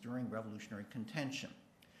oppositions during revolutionary contention.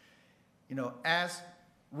 You know, as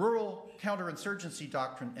rural counterinsurgency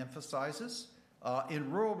doctrine emphasizes, in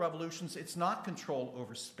rural revolutions, it's not control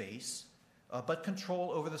over space, but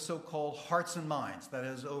control over the so-called hearts and minds, that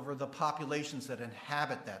is, over the populations that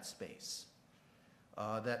inhabit that space,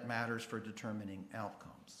 that matters for determining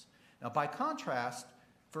outcomes. Now, by contrast,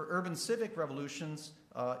 for urban civic revolutions,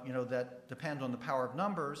 that depend on the power of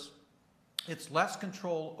numbers, it's less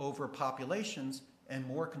control over populations and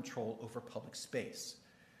more control over public space.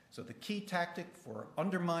 So the key tactic for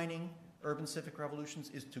undermining urban civic revolutions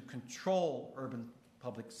is to control urban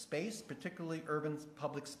public space, particularly urban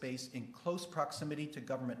public space in close proximity to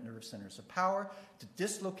government nerve centers of power, to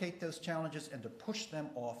dislocate those challenges and to push them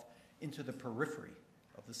off into the periphery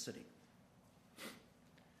of the city.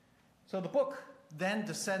 So the book then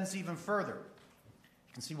descends even further.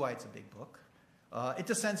 You can see why it's a big book. It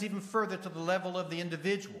descends even further to the level of the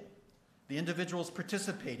individuals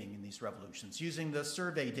participating in these revolutions, using the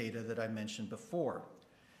survey data that I mentioned before.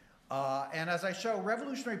 And as I show,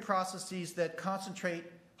 revolutionary processes that concentrate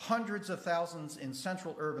hundreds of thousands in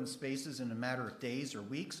central urban spaces in a matter of days or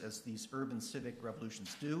weeks, as these urban civic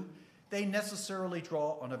revolutions do, they necessarily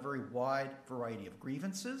draw on a very wide variety of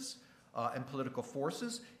grievances and political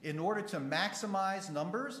forces. In order to maximize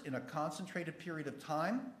numbers in a concentrated period of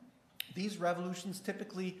time, these revolutions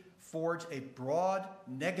typically forge a broad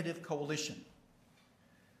negative coalition.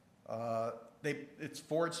 It's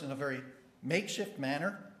forged in a very makeshift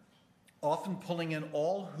manner, often pulling in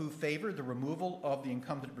all who favor the removal of the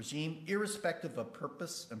incumbent regime, irrespective of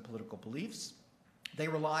purpose and political beliefs. They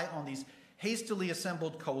rely on these hastily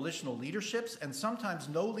assembled coalitional leaderships, and sometimes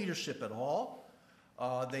no leadership at all.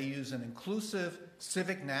 They use an inclusive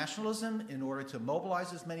civic nationalism in order to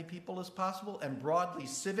mobilize as many people as possible, and broadly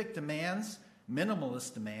civic demands,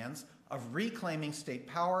 minimalist demands, of reclaiming state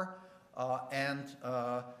power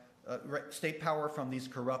state power from these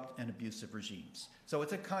corrupt and abusive regimes. So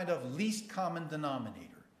it's a kind of least common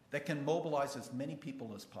denominator that can mobilize as many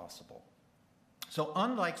people as possible. So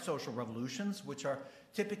unlike social revolutions, which are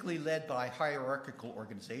typically led by hierarchical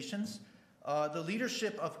organizations, the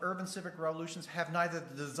leadership of urban civic revolutions have neither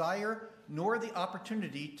the desire nor the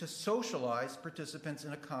opportunity to socialize participants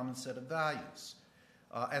in a common set of values.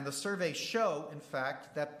 And the surveys show, in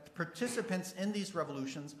fact, that participants in these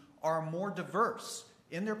revolutions are more diverse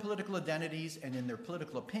in their political identities and in their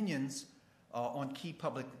political opinions on key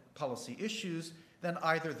public policy issues than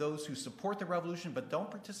either those who support the revolution but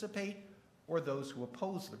don't participate or those who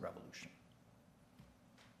oppose the revolution.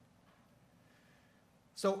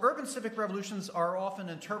 So urban civic revolutions are often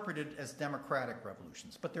interpreted as democratic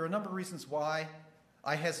revolutions, but there are a number of reasons why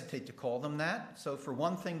I hesitate to call them that. So for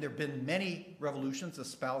one thing, there have been many revolutions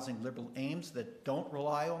espousing liberal aims that don't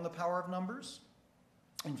rely on the power of numbers.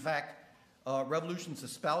 In fact, revolutions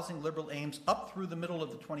espousing liberal aims up through the middle of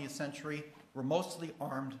the 20th century were mostly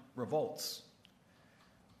armed revolts.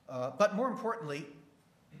 But more importantly,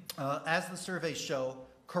 as the surveys show,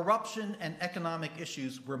 corruption and economic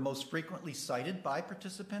issues were most frequently cited by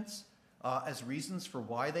participants as reasons for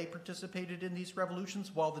why they participated in these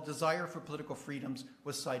revolutions, while the desire for political freedoms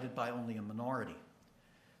was cited by only a minority.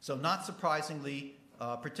 So not surprisingly,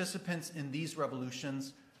 participants in these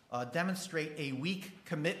revolutions demonstrate a weak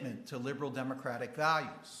commitment to liberal democratic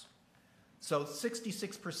values. So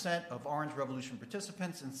 66% of Orange Revolution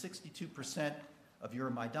participants and 62% of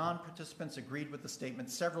Euromaidan participants agreed with the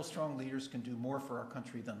statement, "Several strong leaders can do more for our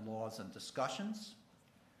country than laws and discussions."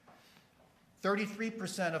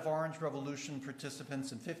 33% of Orange Revolution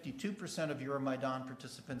participants and 52% of Euromaidan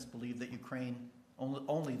participants believed that Ukraine,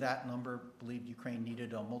 only that number believed Ukraine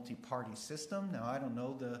needed a multi-party system. Now, I don't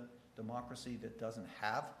know the democracy that doesn't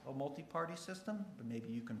have a multi-party system, but maybe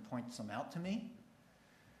you can point some out to me.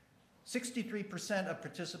 63% of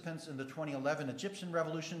participants in the 2011 Egyptian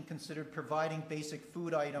revolution considered providing basic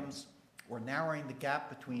food items or narrowing the gap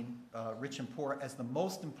between rich and poor as the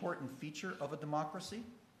most important feature of a democracy.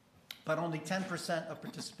 But only 10% of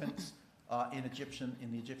participants in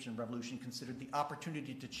the Egyptian revolution considered the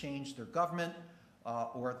opportunity to change their government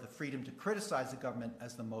or the freedom to criticize the government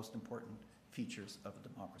as the most important features of a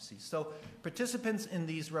democracy. So participants in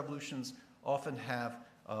these revolutions often have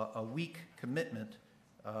a weak commitment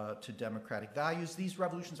to democratic values. These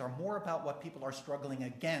revolutions are more about what people are struggling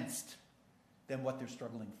against than what they're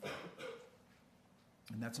struggling for.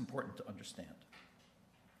 And that's important to understand.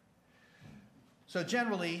 So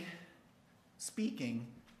generally speaking,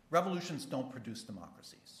 revolutions don't produce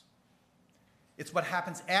democracies. It's what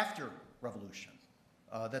happens after revolution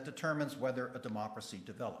that determines whether a democracy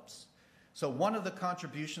develops. So one of the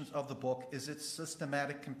contributions of the book is its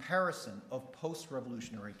systematic comparison of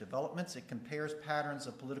post-revolutionary developments. It compares patterns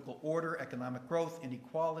of political order, economic growth,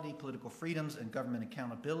 inequality, political freedoms, and government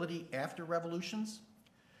accountability after revolutions.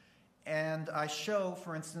 And I show,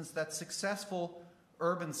 for instance, that successful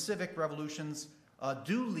urban civic revolutions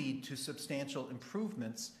do lead to substantial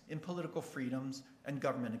improvements in political freedoms and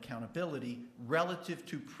government accountability relative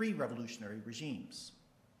to pre-revolutionary regimes.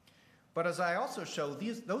 But as I also show,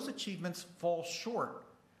 those achievements fall short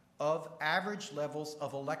of average levels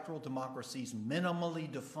of electoral democracies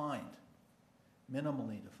minimally defined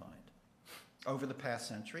over the past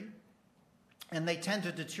century, and they tend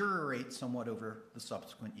to deteriorate somewhat over the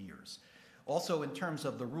subsequent years. Also, in terms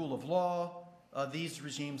of the rule of law, these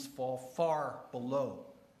regimes fall far below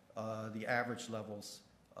the average levels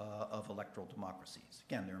of electoral democracies.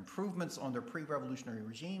 Again, there are improvements on their pre-revolutionary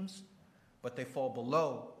regimes, but they fall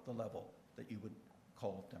below the level that you would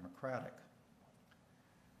call democratic.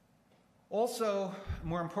 Also,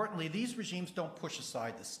 more importantly, these regimes don't push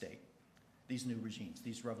aside the state, these new regimes,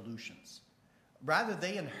 these revolutions. Rather,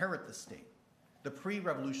 they inherit the state, the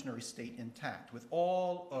pre-revolutionary state intact, with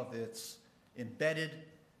all of its embedded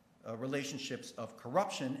relationships of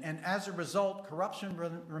corruption, and as a result, corruption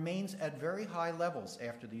remains at very high levels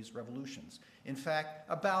after these revolutions. In fact,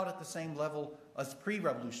 about at the same level as the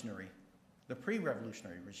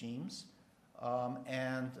pre-revolutionary regimes,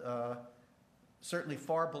 and certainly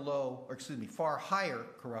far higher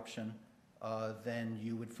corruption than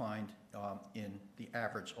you would find in the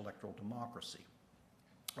average electoral democracy.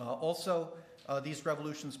 Also, these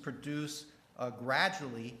revolutions produce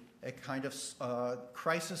gradually a kind of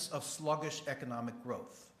crisis of sluggish economic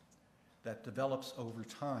growth that develops over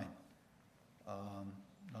time.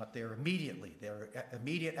 Not there immediately. Their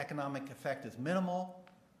immediate economic effect is minimal,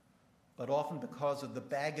 but often because of the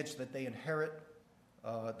baggage that they inherit,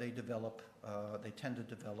 they tend to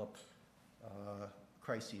develop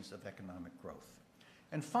crises of economic growth.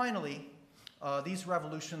 And finally, these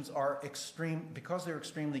revolutions are because they're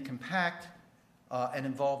extremely compact and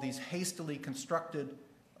involve these hastily constructed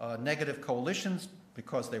negative coalitions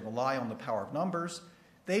because they rely on the power of numbers,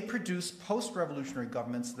 they produce post-revolutionary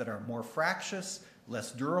governments that are more fractious,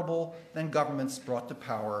 less durable than governments brought to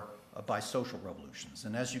power by social revolutions.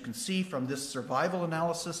 And as you can see from this survival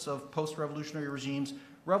analysis of post-revolutionary regimes,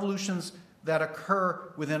 revolutions that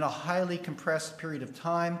occur within a highly compressed period of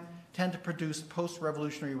time tend to produce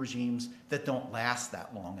post-revolutionary regimes that don't last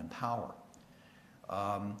that long in power.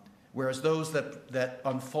 Whereas those that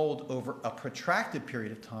unfold over a protracted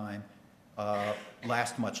period of time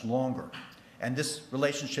last much longer. And this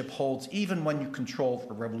relationship holds even when you control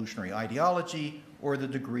for revolutionary ideology or the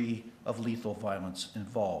degree of lethal violence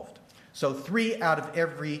involved. So 3 out of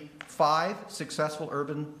every 5 successful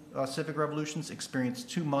urban civic revolutions experienced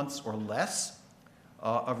 2 months or less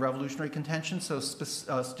of revolutionary contention. So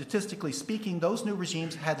statistically speaking, those new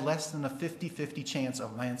regimes had less than a 50-50 chance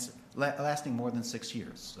of lasting more than 6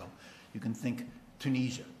 years. So you can think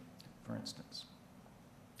Tunisia, for instance.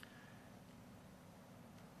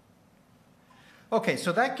 Okay,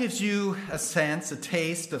 so that gives you a sense, a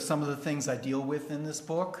taste of some of the things I deal with in this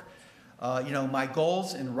book. My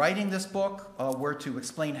goals in writing this book were to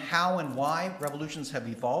explain how and why revolutions have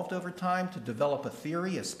evolved over time, to develop a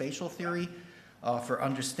theory, a spatial theory, for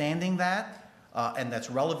understanding that, and that's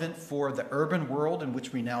relevant for the urban world in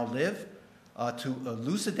which we now live, to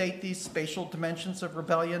elucidate these spatial dimensions of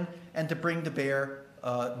rebellion, and to bring to bear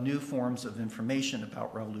new forms of information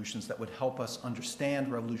about revolutions that would help us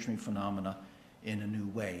understand revolutionary phenomena in a new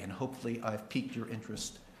way. And hopefully I've piqued your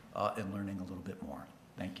interest in learning a little bit more.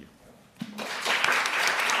 Thank you.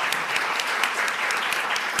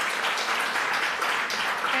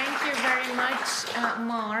 Thank you very much,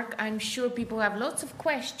 Mark. I'm sure people have lots of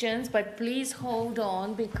questions, but please hold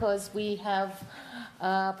on because we have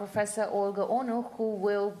Professor Olga Onuch, who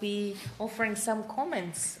will be offering some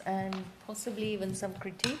comments and possibly even some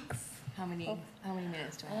critiques. How many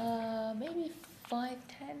minutes do I have? Maybe 5,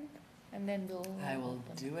 10, and then we'll... I will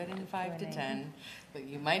do it in 5 to 10, but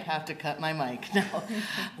you might have to cut my mic now.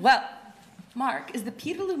 Well, Mark, is the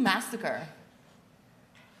Peterloo Massacre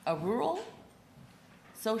a rural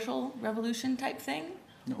social revolution type thing,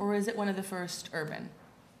 no, or is it one of the first urban?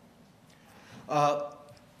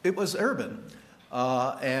 It was urban.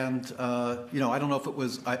 I don't know if it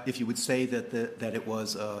was, if you would say that it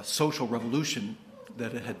was a social revolution,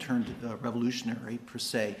 that it had turned revolutionary per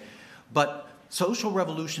se. But social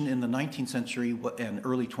revolution in the 19th century and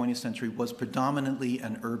early 20th century was predominantly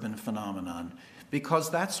an urban phenomenon,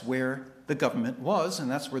 because that's where the government was, and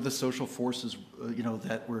that's where the social forces,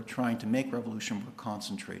 that were trying to make revolution were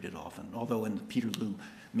concentrated often. Although in Peterloo,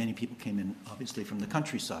 many people came in, obviously, from the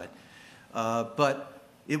countryside. But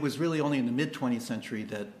it was really only in the mid-20th century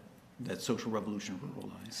that social revolution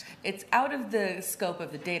ruralized. It's out of the scope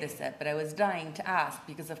of the data set, but I was dying to ask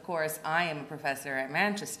because, of course, I am a professor at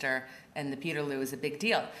Manchester, and the Peterloo is a big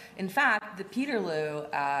deal. In fact, the Peterloo,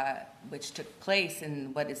 which took place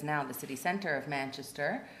in what is now the city center of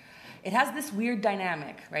Manchester, it has this weird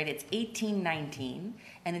dynamic, right? It's 1819,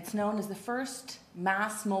 and it's known as the first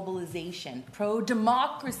mass mobilization,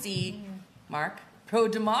 pro-democracy, Mark,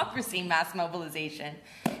 pro-democracy mass mobilization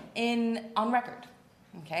on record.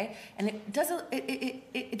 Okay, and it does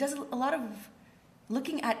a lot of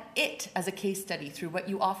looking at it as a case study through what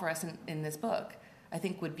you offer us in this book. I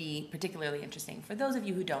think would be particularly interesting for those of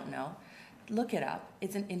you who don't know. Look it up.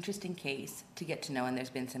 It's an interesting case to get to know, and there's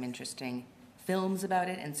been some interesting films about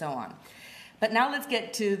it and so on. But now let's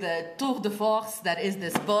get to the tour de force that is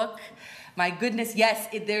this book. My goodness, yes,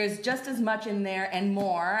 there's just as much in there and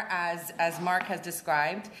more as Mark has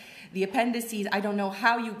described. The appendices, I don't know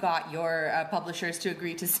how you got your publishers to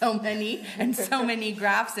agree to so many and so many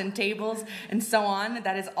graphs and tables and so on.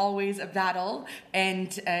 That is always a battle,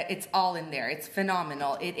 and it's all in there. It's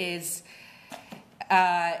phenomenal. It is,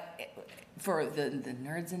 for the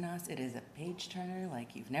nerds in us, it is a page turner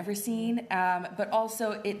like you've never seen, but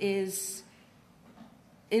also it is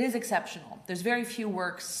exceptional. There's very few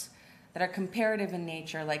works that are comparative in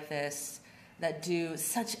nature like this that do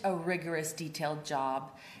such a rigorous, detailed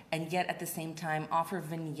job, and yet at the same time offer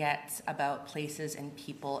vignettes about places and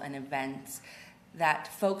people and events that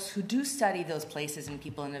folks who do study those places and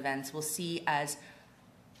people and events will see as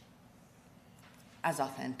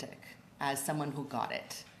authentic, as someone who got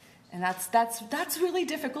it. And that's really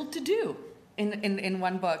difficult to do in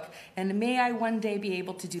one book. And may I one day be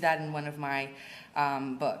able to do that in one of my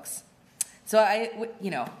books. So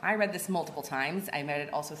I read this multiple times. I read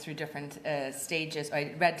it also through different stages.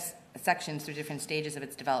 I read sections through different stages of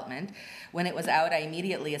its development. When it was out, I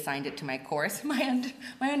immediately assigned it to my course. My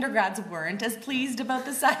undergrads weren't as pleased about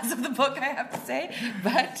the size of the book, I have to say,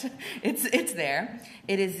 but it's there.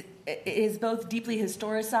 It is both deeply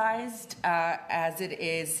historicized as it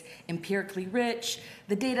is empirically rich.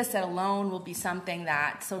 The data set alone will be something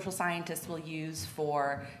that social scientists will use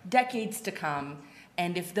for decades to come.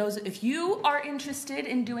 And if you are interested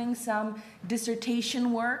in doing some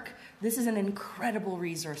dissertation work, this is an incredible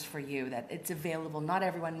resource for you, that it's available. Not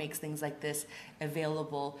everyone makes things like this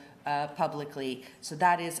available publicly. So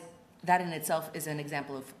that in itself is an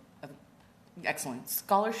example of excellent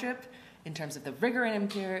scholarship in terms of the rigor and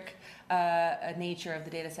empiric nature of the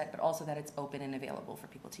data set, but also that it's open and available for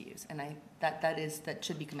people to use. And that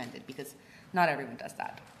should be commended, because not everyone does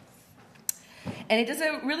that. And it does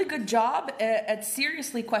a really good job at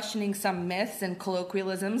seriously questioning some myths and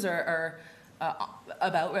colloquialisms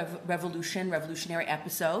about revolutionary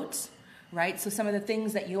episodes, right? So some of the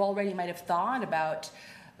things that you already might have thought about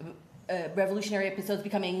revolutionary episodes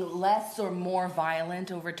becoming less or more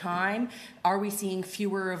violent over time. Are we seeing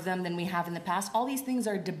fewer of them than we have in the past? All these things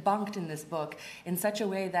are debunked in this book in such a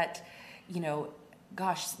way that,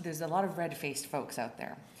 gosh, there's a lot of red-faced folks out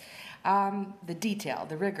there. The detail,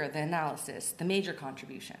 the rigor, the analysis, the major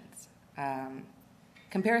contributions,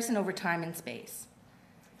 comparison over time and space.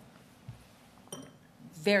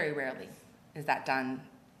 Very rarely is that done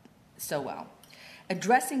so well.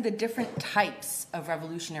 Addressing the different types of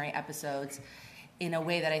revolutionary episodes in a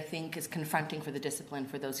way that I think is confronting for the discipline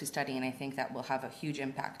for those who study, and I think that will have a huge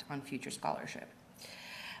impact on future scholarship.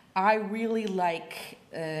 I really like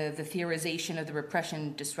the theorization of the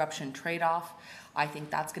repression-disruption trade-off. I think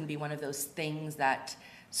that's going to be one of those things that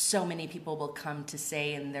so many people will come to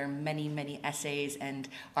say in their many, many essays and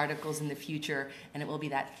articles in the future, and it will be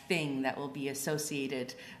that thing that will be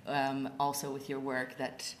associated also with your work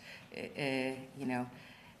that,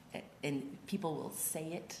 and people will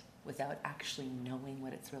say it without actually knowing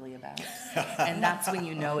what it's really about. And that's when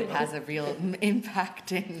you know it has a real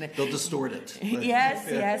impact in... They'll distort it.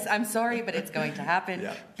 Yes, I'm sorry, but it's going to happen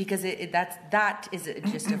because that is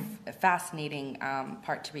just a fascinating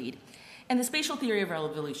part to read. And the spatial theory of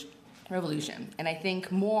revolution. And I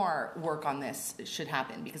think more work on this should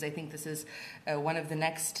happen because I think this is one of the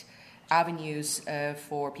next avenues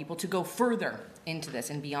for people to go further into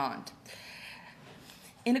this and beyond.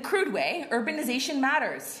 In a crude way, urbanization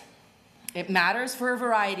matters. It matters for a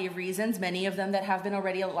variety of reasons, many of them that have been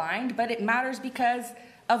already aligned, but it matters because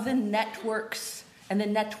of the networks and the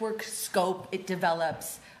network scope it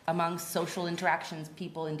develops among social interactions,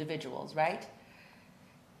 people, individuals, right?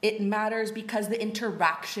 It matters because the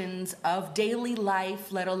interactions of daily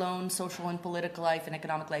life, let alone social and political life and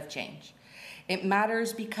economic life, change. It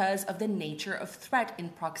matters because of the nature of threat in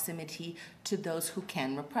proximity to those who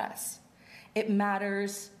can repress. It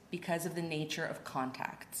matters because of the nature of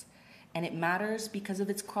contacts. And it matters because of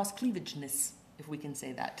its cross-cleavageness, if we can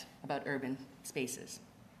say that about urban spaces.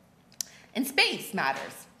 And space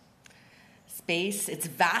matters. Space, its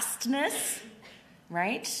vastness,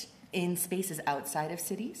 right? In spaces outside of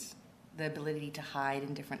cities, the ability to hide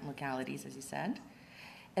in different localities, as you said,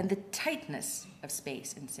 and the tightness of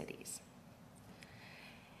space in cities.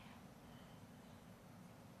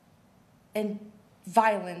 And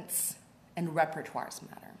violence and repertoires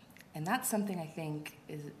matter. And that's something I think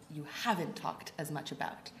you haven't talked as much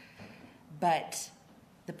about. But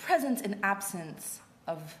the presence and absence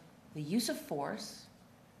of the use of force,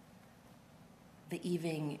 the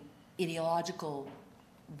even ideological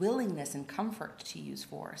willingness and comfort to use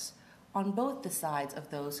force on both the sides of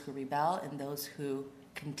those who rebel and those who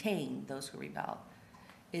contain those who rebel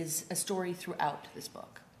is a story throughout this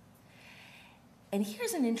book. And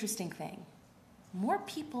here's an interesting thing. More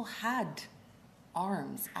people had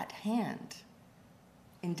arms at hand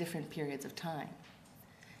in different periods of time.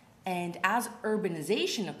 And as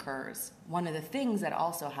urbanization occurs, one of the things that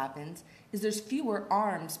also happens is there's fewer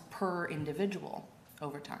arms per individual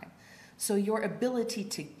over time. So your ability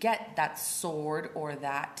to get that sword or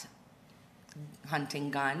that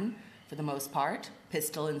hunting gun, for the most part,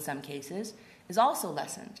 pistol in some cases, is also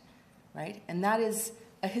lessened, right? And that is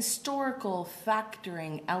a historical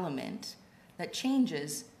factoring element that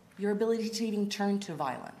changes your ability to even turn to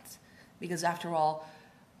violence. Because after all,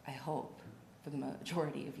 I hope, for the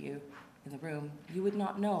majority of you in the room, you would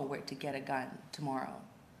not know where to get a gun tomorrow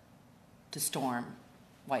to storm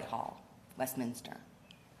Whitehall, Westminster,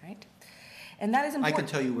 right? And that is important. I can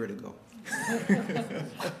tell you where to go.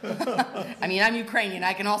 I mean, I'm Ukrainian.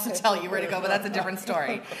 I can also tell you where to go, but that's a different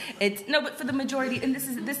story. But for the majority, and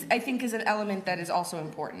this I think is an element that is also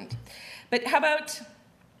important. But how about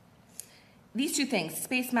these two things?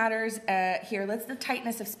 Space matters here. Let's the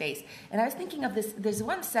tightness of space. And I was thinking of this. There's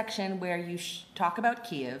one section where you talk about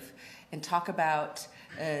Kiev and talk about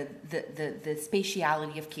the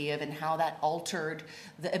spatiality of Kiev and how that altered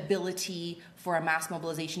the ability for a mass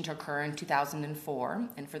mobilization to occur in 2004.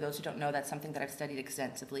 And for those who don't know, that's something that I've studied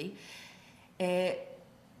extensively.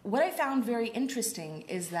 What I found very interesting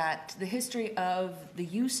is that the history of the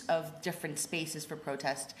use of different spaces for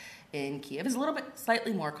protest in Kiev is a little bit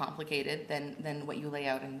slightly more complicated than what you lay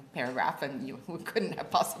out in the paragraph, and you couldn't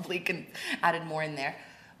have possibly added more in there.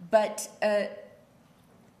 But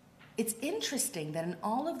it's interesting that in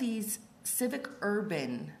all of these civic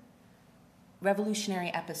urban revolutionary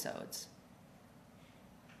episodes,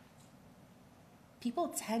 people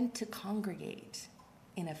tend to congregate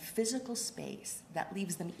in a physical space that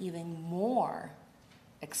leaves them even more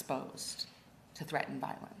exposed to threatened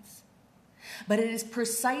violence. But it is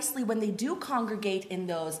precisely when they do congregate in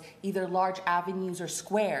those either large avenues or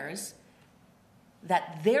squares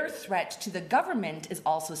that their threat to the government is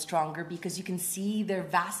also stronger, because you can see their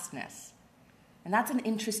vastness. And that's an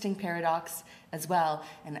interesting paradox as well.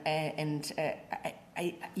 And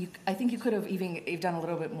I think you could have even done a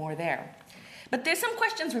little bit more there. But there's some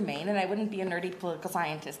questions remain, and I wouldn't be a nerdy political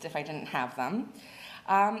scientist if I didn't have them.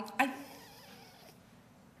 I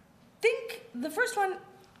think the first one,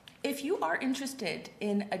 if you are interested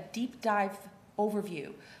in a deep dive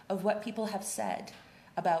overview of what people have said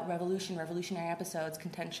about revolution, revolutionary episodes,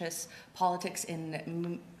 contentious politics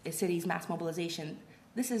in cities, mass mobilization,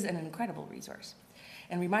 this is an incredible resource,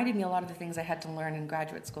 and reminded me a lot of the things I had to learn in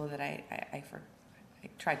graduate school that I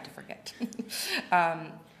tried to forget.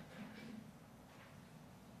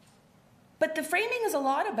 But the framing is a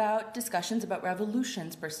lot about discussions about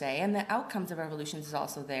revolutions per se, and the outcomes of revolutions is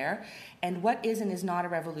also there, and what is and is not a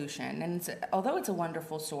revolution. And although it's a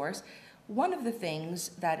wonderful source, one of the things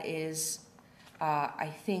that is,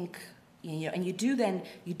 I think, and you do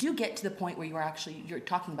get to the point where you're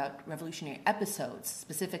talking about revolutionary episodes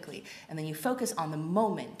specifically, and then you focus on the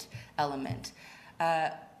moment element.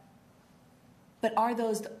 But are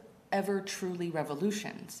those ever truly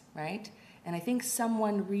revolutions, right? And I think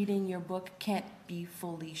someone reading your book can't be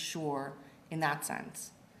fully sure in that sense.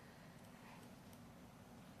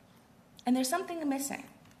 And there's something missing.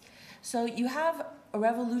 So you have a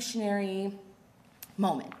revolutionary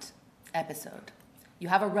moment, episode. You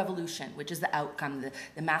have a revolution, which is the outcome,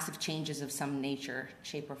 the massive changes of some nature,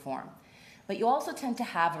 shape, or form. But you also tend to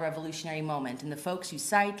have a revolutionary moment. And the folks you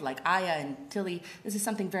cite, like Aya and Tilly, this is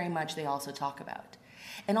something very much they also talk about.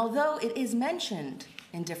 And although it is mentioned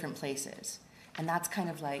in different places, and that's kind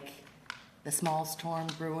of like the small storm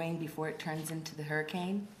brewing before it turns into the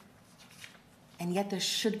hurricane, and yet there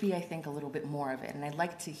should be, I think, a little bit more of it. And I'd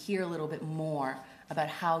like to hear a little bit more about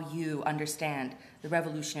how you understand the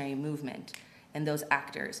revolutionary movement and those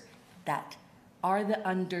actors that are the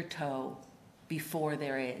undertow before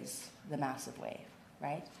there is the massive wave,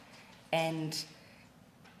 right? And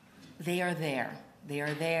they are there. They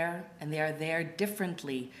are there, and they are there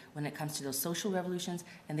differently when it comes to those social revolutions,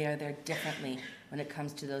 and they are there differently when it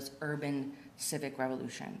comes to those urban civic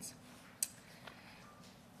revolutions.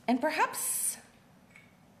 And perhaps,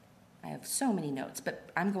 I have so many notes,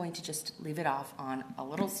 but I'm going to just leave it off on a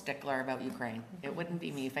little stickler about Ukraine. It wouldn't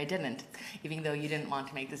be me if I didn't. Even though you didn't want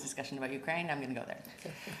to make this discussion about Ukraine, I'm going to go there.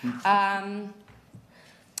 I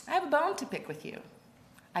have a bone to pick with you.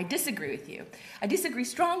 I disagree with you. I disagree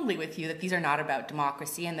strongly with you that these are not about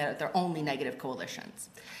democracy and that they're only negative coalitions.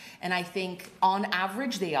 And I think on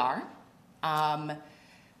average they are,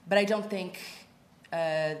 but I don't think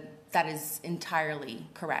that is entirely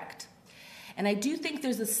correct. And I do think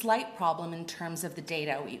there's a slight problem in terms of the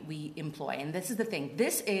data we employ. And this is the thing.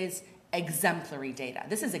 This is exemplary data.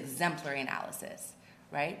 This is exemplary analysis,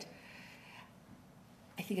 right?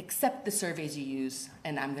 I think except the surveys you use,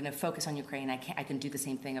 and I'm going to focus on Ukraine, I can do the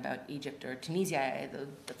same thing about Egypt or Tunisia.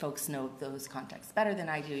 The folks know those contexts better than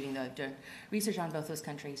I do, even though I've done research on both those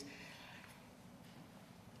countries.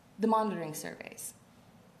 The monitoring surveys.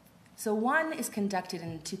 So one is conducted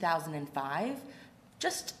in 2005,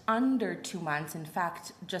 just under 2 months, in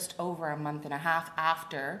fact, just over a month and a half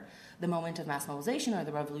after the moment of mass mobilization or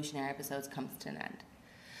the revolutionary episodes comes to an end.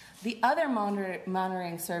 The other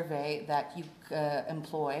monitoring survey that you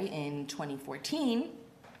employ in 2014,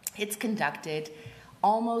 it's conducted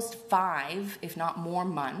almost 5, if not more,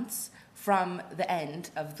 months from the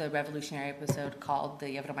end of the revolutionary episode called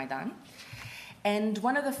the Euromaidan. And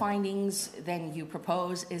one of the findings then you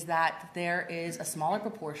propose is that there is a smaller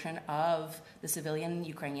proportion of the civilian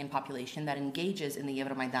Ukrainian population that engages in the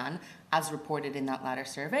Euromaidan, as reported in that latter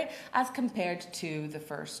survey, as compared to the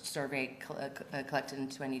first survey collected in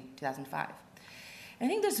 2005. I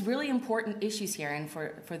think there's really important issues here, and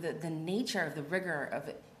for the nature of the rigor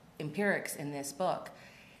of empirics in this book,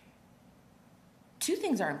 two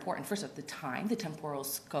things are important. First of all, the time, the temporal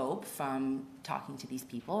scope from talking to these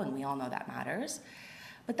people, and we all know that matters.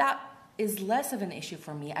 But that is less of an issue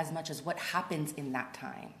for me as much as what happens in that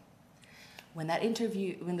time. When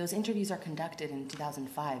those interviews are conducted in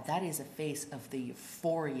 2005, that is a face of the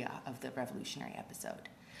euphoria of the revolutionary episode.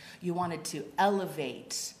 You wanted to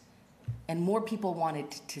elevate, and more people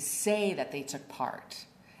wanted to say that they took part,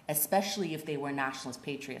 especially if they were nationalist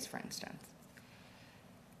patriots, for instance.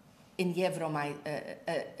 In the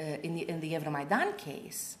Euromaidan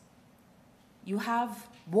case, you have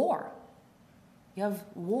war. You have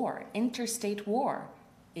war, interstate war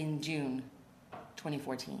in June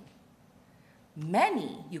 2014.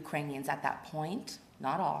 Many Ukrainians at that point,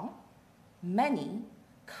 not all, many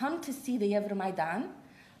come to see the Euromaidan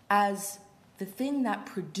as the thing that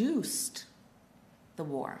produced the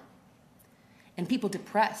war, and people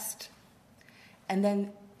depressed. And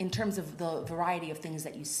then in terms of the variety of things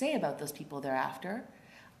that you say about those people thereafter,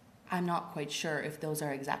 I'm not quite sure if those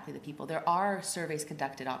are exactly the people. There are surveys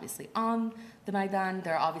conducted, obviously, on the Maidan.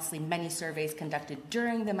 There are obviously many surveys conducted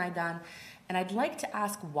during the Maidan. And I'd like to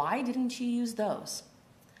ask, why didn't you use those?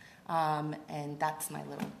 And that's my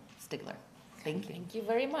little Stigler. Thank you. Thank you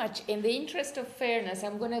very much. In the interest of fairness,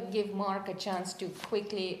 I'm going to give Mark a chance to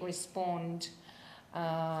quickly respond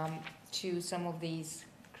to some of these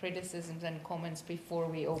criticisms and comments before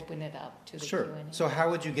we open it up to the Sure. Q&A. So how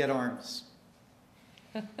would you get arms?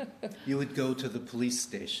 You would go to the police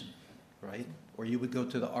station, right? Or you would go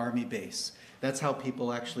to the army base. That's how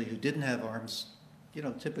people actually who didn't have arms, you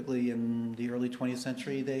know, typically in the early 20th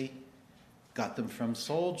century, they got them from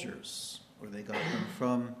soldiers, or they got them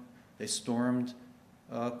from, they stormed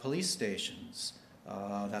police stations.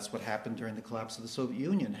 That's what happened during the collapse of the Soviet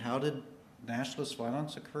Union. How did nationalist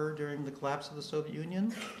violence occur during the collapse of the Soviet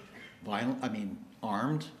Union?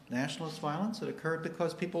 Armed nationalist violence. It occurred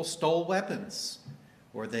because people stole weapons,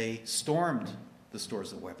 or they stormed the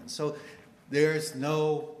stores of weapons. So there's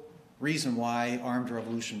no reason why armed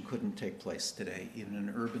revolution couldn't take place today, even in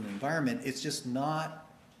an urban environment. It's just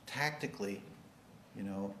not tactically, you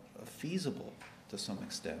know, feasible to some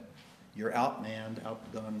extent. You're outmanned,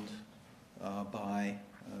 outgunned by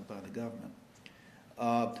the government.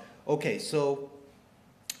 Okay, so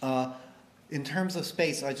in terms of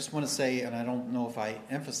space, I just want to say, and I don't know if I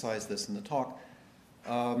emphasized this in the talk,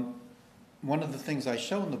 one of the things I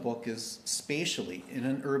show in the book is spatially, in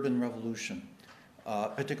an urban revolution,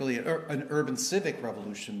 particularly an urban civic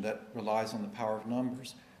revolution that relies on the power of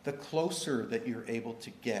numbers, the closer that you're able to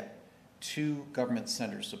get to government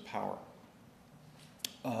centers of power,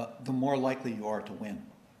 the more likely you are to win,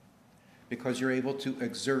 because you're able to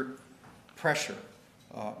exert pressure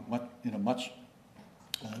in a much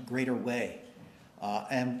greater way.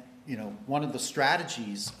 And you know, one of the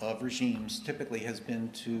strategies of regimes typically has been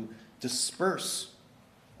to disperse,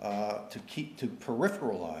 to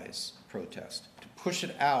peripheralize protest, to push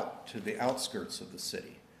it out to the outskirts of the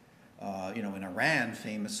city. You know, in Iran,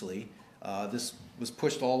 famously, this was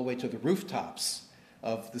pushed all the way to the rooftops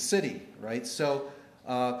of the city, right? So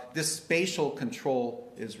this spatial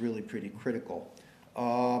control is really pretty critical.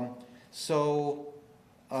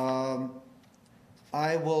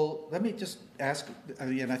 Let me just ask,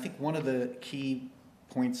 and I think one of the key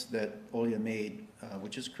points that Olga made,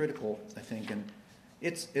 which is critical, I think, and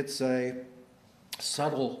it's a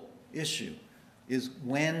subtle issue, is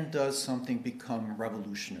when does something become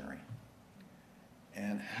revolutionary?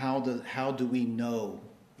 And how do we know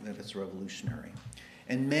that it's revolutionary?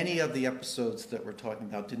 And many of the episodes that we're talking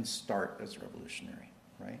about didn't start as revolutionary,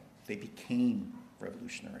 right? They became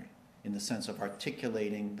revolutionary in the sense of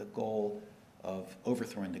articulating the goal of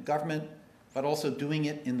overthrowing the government, but also doing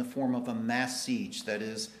it in the form of a mass siege, that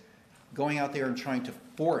is, going out there and trying to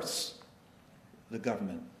force the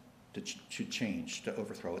government to change, to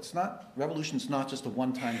overthrow. Revolution's not just a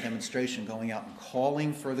one-time demonstration going out and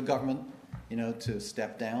calling for the government, you know, to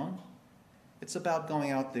step down. It's about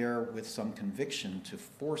going out there with some conviction to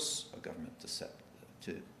force a government to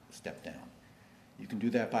step down. You can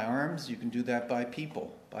do that by arms, you can do that by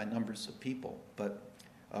people, by numbers of people, but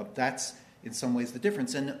that's in some ways the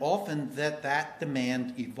difference. And often that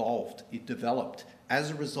demand evolved, it developed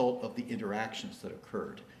as a result of the interactions that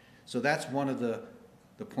occurred. So that's one of the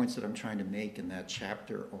points that I'm trying to make in that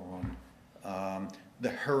chapter on the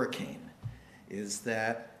hurricane, is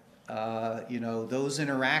that you know, those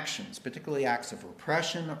interactions, particularly acts of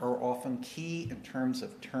repression, are often key in terms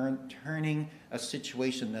of turning a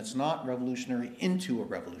situation that's not revolutionary into a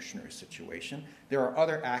revolutionary situation. There are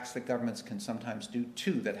other acts that governments can sometimes do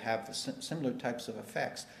too that have the similar types of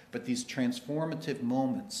effects, but these transformative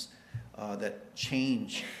moments that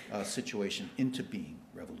change a situation into being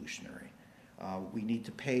revolutionary. We need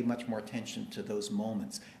to pay much more attention to those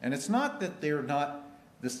moments. And it's not that they're not,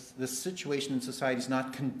 this situation in society is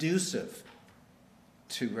not conducive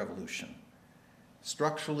to revolution.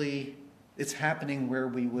 Structurally, it's happening where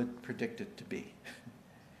we would predict it to be.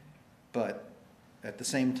 But at the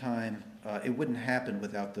same time, it wouldn't happen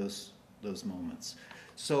without those moments.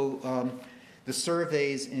 So the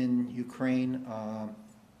surveys in Ukraine,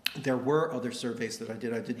 there were other surveys that I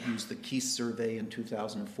did. I did use the Keith survey in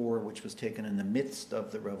 2004, which was taken in the midst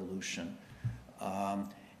of the revolution.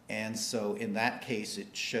 And so in that case, it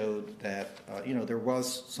showed that you know, there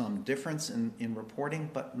was some difference in reporting,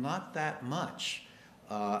 but not that much.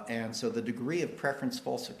 And so the degree of preference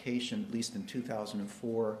falsification, at least in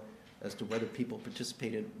 2004, as to whether people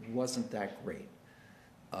participated, wasn't that great.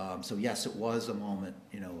 So yes, it was a moment,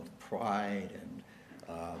 of pride, and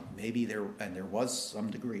maybe there was some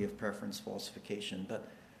degree of preference falsification. But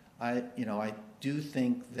I do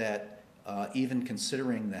think that even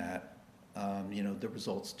considering that, the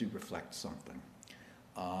results do reflect something.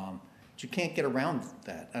 But you can't get around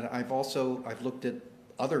that. And I've looked at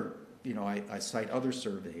other, I cite other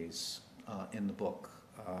surveys in the book,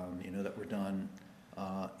 that were done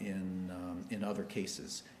in other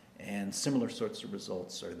cases, and similar sorts of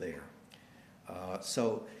results are there.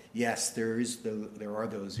 So yes, there are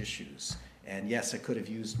those issues, and yes, I could have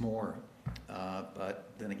used more,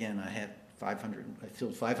 but then again, I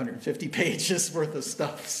filled 550 pages worth of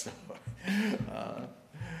stuff, so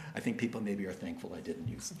I think people maybe are thankful I didn't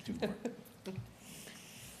do more.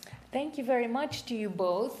 Thank you very much to you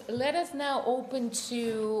both. Let us now open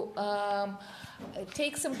to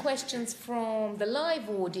take some questions from the live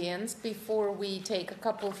audience before we take a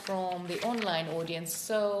couple from the online audience.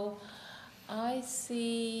 So I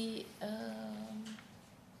see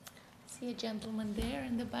a gentleman there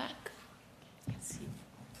in the back. Yes.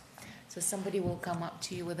 So somebody will come up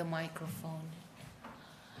to you with a microphone.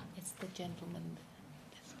 It's the gentleman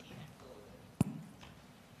just here.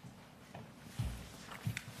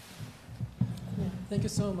 Yeah, thank you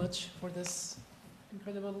so much for this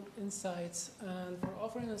incredible insights and for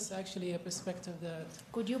offering us actually a perspective that...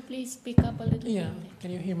 Could you please speak up a little Yeah, bit?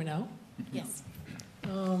 can you hear me now? Yes.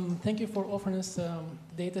 Thank you for offering us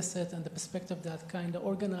data set and the perspective that kind of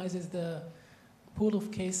organizes the pool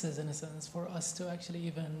of cases, in a sense, for us to actually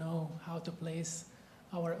even know how to place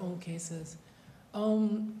our own cases.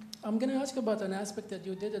 I'm going to ask about an aspect that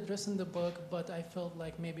you did address in the book, but I felt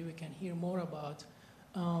like maybe we can hear more about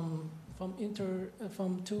from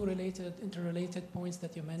two interrelated points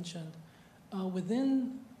that you mentioned.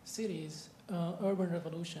 Within cities, urban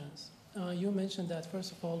revolutions, you mentioned that,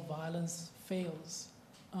 first of all, violence fails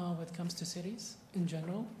when it comes to cities in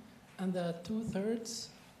general, and that 2/3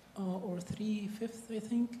 or 3/5, I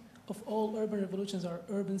think, of all urban revolutions are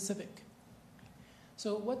urban civic.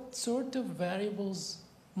 So what sort of variables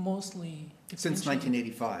mostly... Since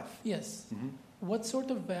 1985. Yes. Mm-hmm. What sort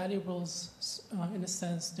of variables, in a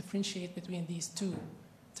sense, differentiate between these two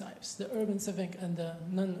types, the urban civic and the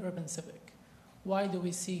non-urban civic? Why do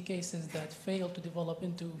we see cases that fail to develop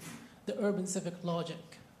into the urban civic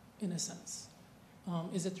logic, in a sense?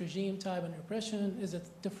 Is it regime type and repression? Is it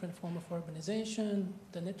different form of urbanization,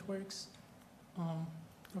 the networks,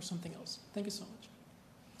 or something else? Thank you so much.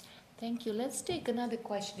 Thank you. Let's take another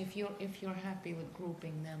question if you're happy with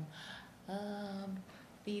grouping them.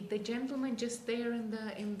 The gentleman just there in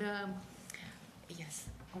the yes,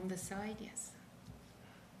 on the side, yes.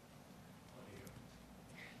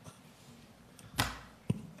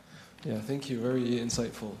 Yeah, thank you. Very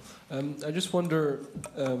insightful. I just wonder,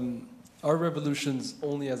 are revolutions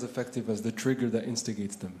only as effective as the trigger that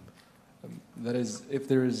instigates them? That is, if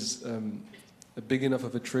there is a big enough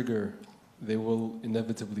of a trigger, they will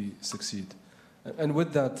inevitably succeed. And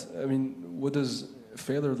with that, I mean, what does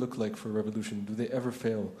failure look like for a revolution? Do they ever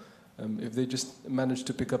fail? If they just manage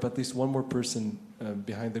to pick up at least one more person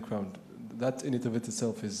behind the crowd, that in and of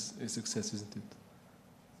itself is success, isn't it?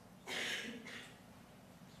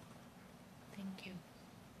 Thank you.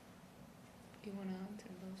 Do you want to answer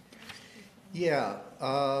those first? Yeah.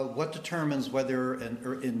 What determines whether,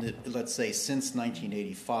 let's say since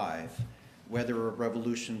 1985, whether a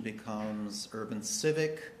revolution becomes urban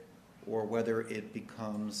civic, or whether it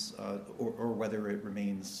becomes, or whether it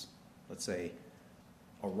remains, let's say,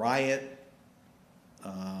 a riot,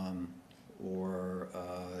 or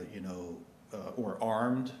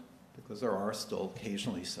armed, because there are still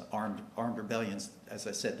occasionally some armed rebellions. As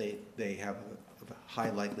I said, they have a high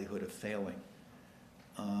likelihood of failing.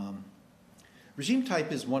 Regime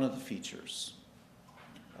type is one of the features,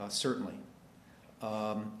 certainly.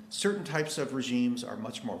 Certain types of regimes are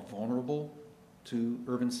much more vulnerable to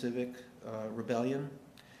urban civic rebellion.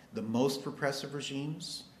 The most repressive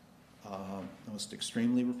regimes, the most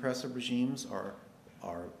extremely repressive regimes are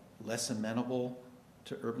less amenable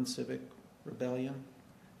to urban civic rebellion.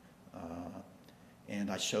 And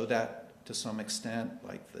I show that to some extent,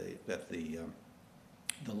 like the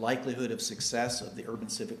likelihood of success of the urban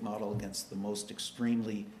civic model against the most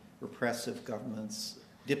extremely repressive governments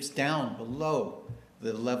dips down below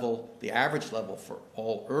the average level for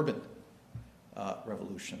all urban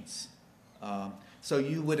revolutions. So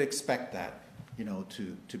you would expect that,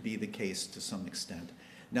 to be the case to some extent.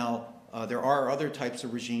 Now, there are other types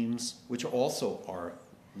of regimes which also are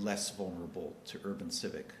less vulnerable to urban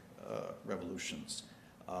civic revolutions.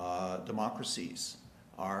 Democracies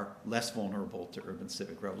are less vulnerable to urban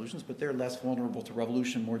civic revolutions, but they're less vulnerable to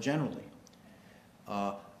revolution more generally.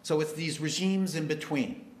 So it's these regimes in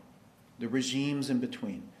between, the regimes in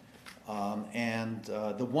between.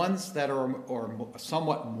 The ones that are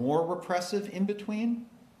somewhat more repressive in between,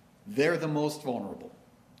 they're the most vulnerable,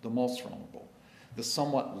 the most vulnerable. The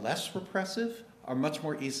somewhat less repressive are much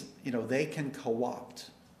more easy, they can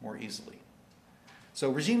co-opt more easily. So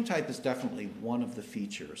regime type is definitely one of the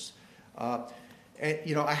features. I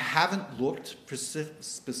haven't looked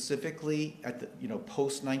specifically at the,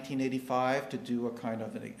 post-1985 to do a kind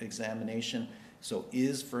of an examination. So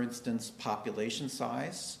is, for instance, population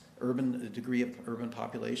size, the degree of urban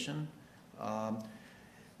population?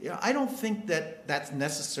 I don't think that that's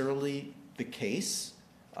necessarily the case.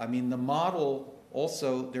 I mean, the model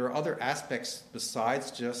also, there are other aspects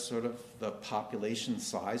besides just sort of the population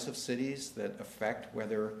size of cities that affect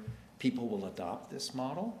whether people will adopt this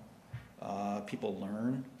model. People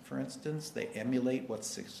learn, for instance, they emulate what's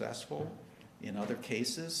successful in other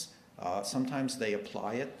cases. Sometimes they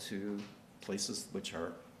apply it to places which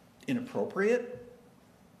are inappropriate.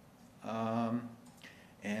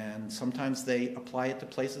 And sometimes they apply it to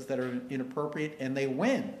places that are inappropriate and they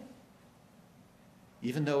win,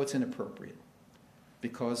 even though it's inappropriate,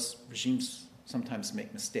 because regimes sometimes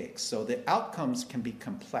make mistakes. So the outcomes can be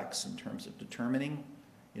complex in terms of determining,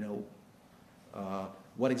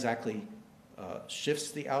 what exactly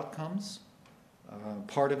shifts the outcomes.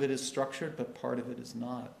 Part of it is structured, but part of it is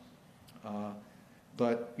not.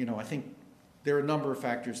 But I think there are a number of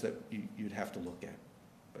factors that you'd have to look at.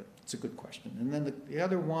 But it's a good question. And then the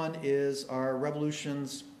other one is, are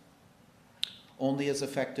revolutions only as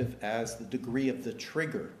effective as the degree of the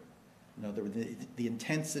trigger? The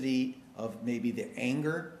intensity of maybe the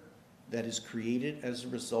anger that is created as a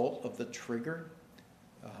result of the trigger.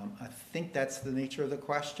 I think that's the nature of the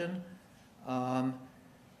question.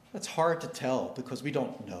 It's hard to tell because we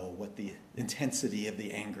don't know what the intensity of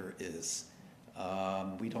the anger is.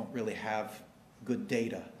 We don't really have good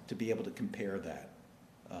data to be able to compare that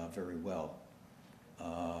very well.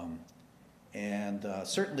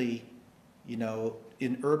 Certainly,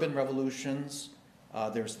 in urban revolutions,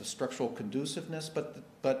 there's the structural conduciveness,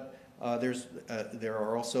 but there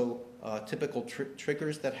are also typical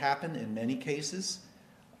triggers that happen in many cases.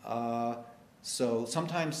 So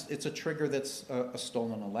sometimes it's a trigger that's a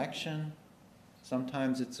stolen election.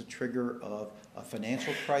 Sometimes it's a trigger of a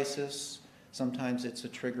financial crisis. Sometimes it's a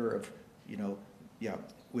trigger of,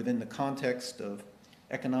 within the context of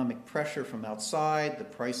economic pressure from outside, the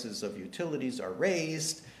prices of utilities are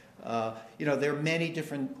raised. There are many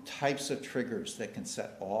different types of triggers that can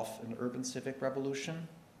set off an urban civic revolution.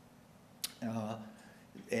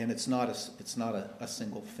 And it's not a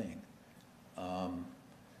single thing.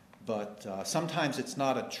 But sometimes it's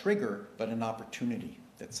not a trigger, but an opportunity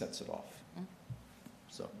that sets it off.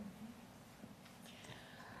 So,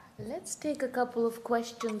 let's take a couple of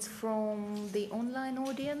questions from the online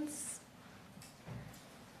audience.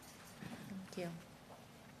 Thank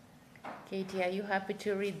you. Katie, are you happy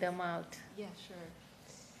to read them out? Yeah, sure.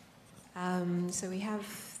 So we have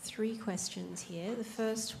 3 questions here. The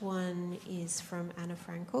first one is from Anna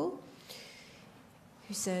Frankel,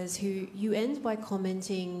 who says, you end by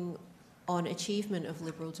commenting on achievement of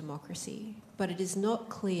liberal democracy, but it is not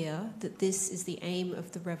clear that this is the aim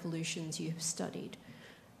of the revolutions you have studied.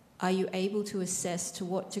 Are you able to assess to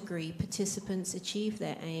what degree participants achieve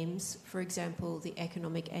their aims, for example, the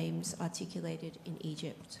economic aims articulated in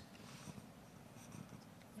Egypt?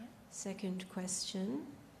 Yeah. Second question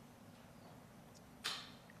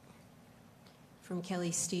from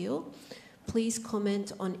Kelly Steele. Please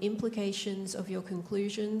comment on implications of your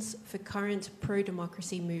conclusions for current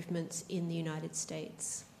pro-democracy movements in the United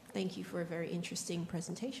States. Thank you for a very interesting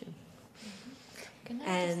presentation.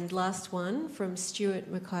 And last one from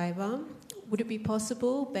Stuart McIver. Would it be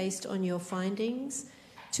possible, based on your findings,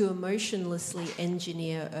 to emotionlessly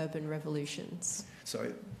engineer urban revolutions?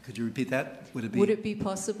 Sorry, could you repeat that? Would it be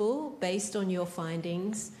possible, based on your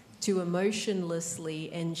findings, to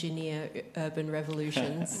emotionlessly engineer urban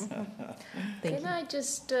revolutions? Can I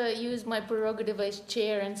just use my prerogative as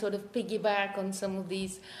chair and sort of piggyback on some of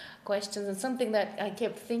these questions, and something that I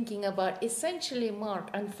kept thinking about? Essentially,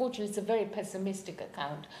 Mark, unfortunately, it's a very pessimistic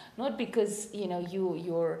account, not because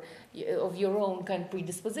you're of your own kind of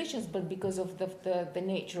predispositions, but because of the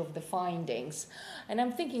nature of the findings. And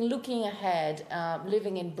I'm thinking, looking ahead,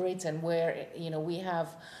 living in Britain, where we have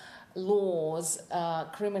laws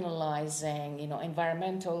criminalizing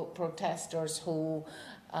environmental protesters who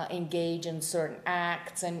engage in certain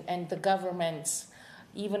acts, and the government's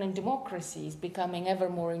even in democracies, becoming ever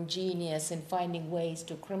more ingenious in finding ways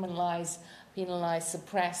to criminalize, penalize,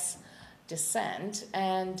 suppress dissent.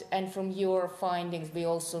 And from your findings, we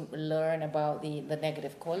also learn about the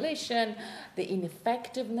negative coalition, the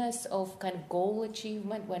ineffectiveness of kind of goal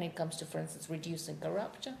achievement when it comes to, for instance, reducing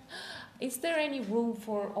corruption. Is there any room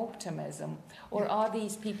for optimism? Or are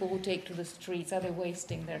these people who take to the streets, are they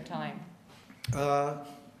wasting their time?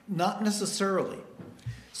 Not necessarily.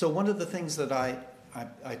 So one of the things that I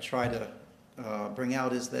try to bring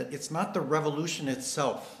out is that it's not the revolution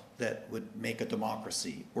itself that would make a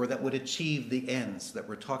democracy or that would achieve the ends that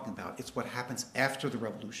we're talking about. It's what happens after the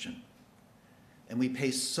revolution. And we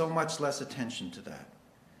pay so much less attention to that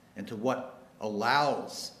and to what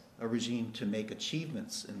allows a regime to make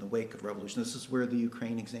achievements in the wake of revolution. This is where the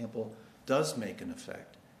Ukraine example does make an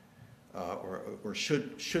effect, or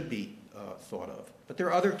should be thought of. But there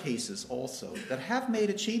are other cases also that have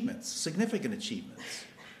made achievements, significant achievements.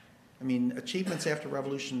 I mean, achievements after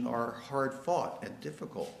revolution are hard fought and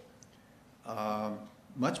difficult,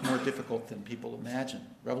 much more difficult than people imagine.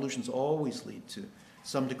 Revolutions always lead to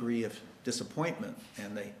some degree of disappointment,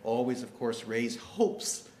 and they always, of course, raise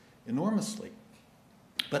hopes enormously.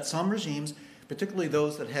 But some regimes, particularly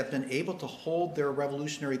those that have been able to hold their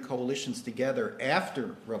revolutionary coalitions together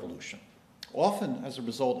after revolution, often as a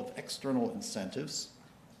result of external incentives,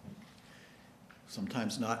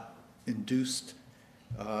 sometimes not induced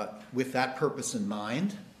with that purpose in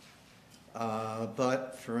mind.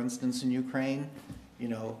 But for instance, in Ukraine,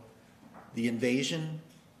 the invasion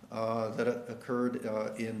that occurred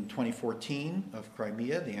in 2014 of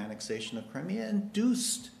Crimea, the annexation of Crimea,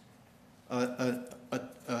 induced a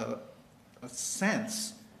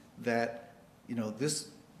sense that this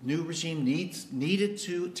new regime needed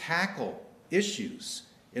to tackle issues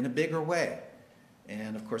in a bigger way.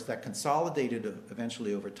 And of course that consolidated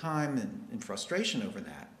eventually over time and in frustration over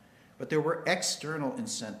that. But there were external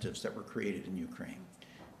incentives that were created in Ukraine.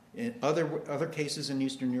 In other cases in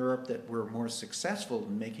Eastern Europe that were more successful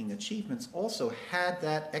in making achievements also had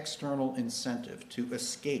that external incentive to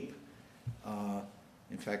escape,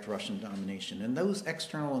 in fact, Russian domination. And those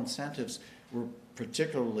external incentives were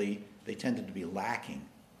they tended to be lacking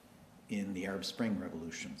in the Arab Spring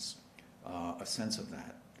revolutions, a sense of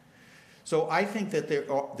that. So I think that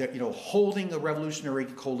holding a revolutionary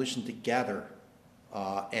coalition together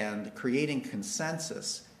and creating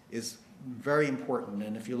consensus is very important.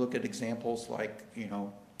 And if you look at examples like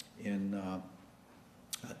in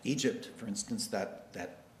Egypt, for instance, that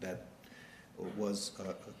was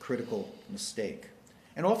a critical mistake.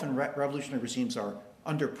 And often revolutionary regimes are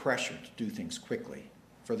under pressure to do things quickly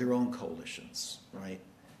for their own coalitions, right,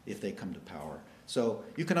 if they come to power. So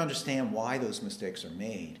you can understand why those mistakes are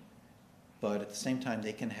made, but at the same time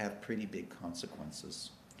they can have pretty big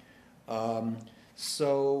consequences.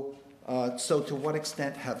 So to what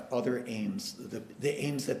extent have other aims, the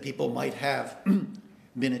aims that people might have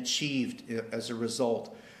been achieved as a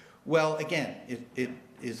result? Well, again, it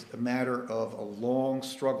is a matter of a long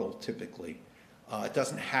struggle, typically. It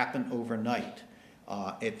doesn't happen overnight.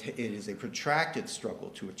 It is a protracted struggle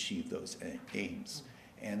to achieve those aims.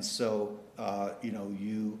 And so,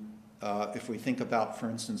 if we think about, for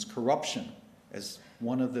instance, corruption as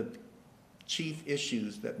one of the chief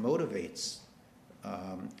issues that motivates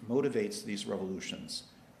these revolutions,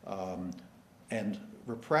 and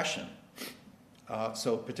repression.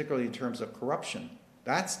 So particularly in terms of corruption,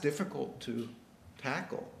 that's difficult to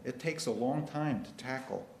tackle. It takes a long time to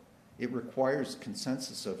tackle. It requires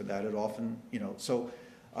consensus over that. It often, so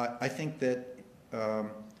I think that,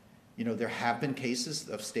 there have been cases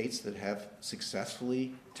of states that have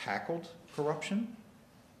successfully tackled corruption.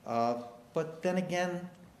 But then again,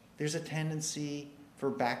 there's a tendency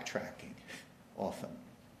for backtracking often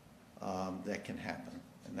that can happen.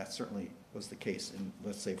 And that certainly was the case in,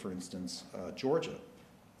 let's say, for instance, Georgia,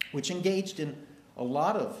 which engaged in a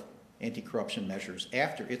lot of anti-corruption measures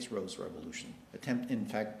after its Rose Revolution. In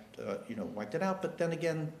fact, wiped it out. But then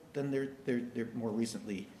again, they're more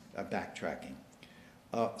recently backtracking.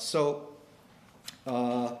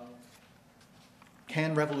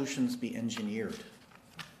 Can revolutions be engineered?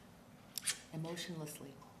 Emotionlessly.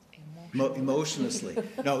 Emotionlessly.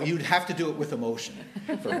 No, you'd have to do it with emotion,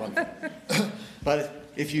 for one thing. But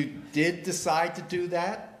if you did decide to do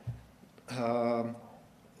that,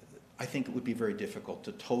 I think it would be very difficult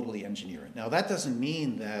to totally engineer it. Now, that doesn't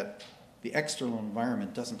mean that the external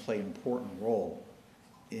environment doesn't play an important role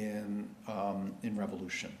in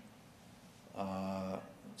revolution.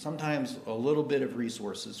 Sometimes a little bit of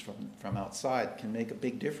resources from outside can make a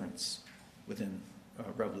big difference within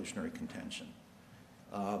revolutionary contention.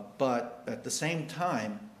 But at the same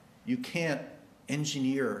time, you can't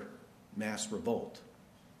engineer mass revolt.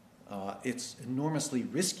 It's enormously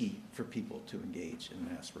risky for people to engage in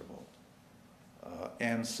mass revolt.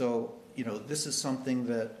 And so, this is something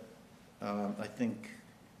that I think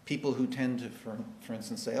people who tend to, for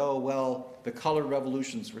instance, say, oh, well, the color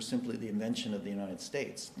revolutions were simply the invention of the United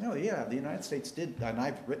States. No, yeah, the United States did, and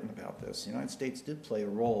I've written about this, the United States did play a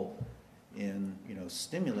role in,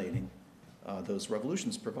 stimulating those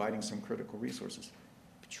revolutions, providing some critical resources.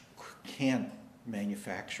 But you can't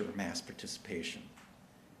manufacture mass participation.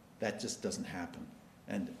 That just doesn't happen,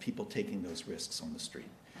 and people taking those risks on the street.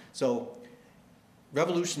 So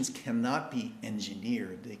revolutions cannot be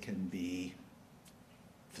engineered. They can be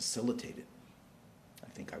facilitated. I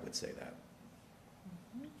think I would say that.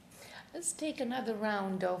 Mm-hmm. Let's take another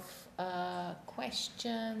round of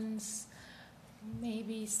questions.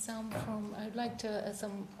 Maybe some from, I'd like to,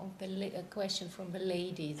 some of the question from the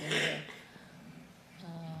ladies in the room.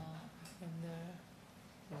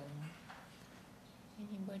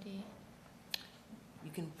 Anybody?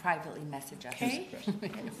 You can privately message us. Okay.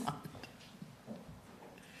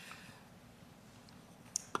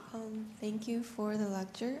 Thank you for the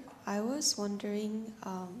lecture. I was wondering,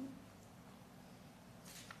 now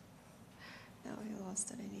I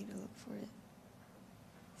lost it, I need to look for it.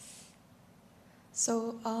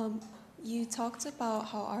 So you talked about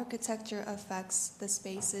how architecture affects the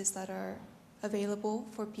spaces that are available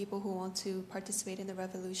for people who want to participate in the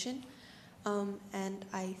revolution. And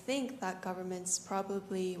I think that governments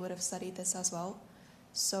probably would have studied this as well.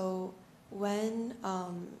 So when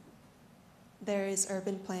there is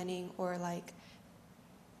urban planning, or like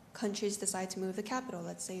countries decide to move the capital,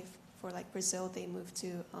 let's say for like Brazil, they move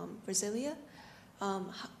to Brasilia,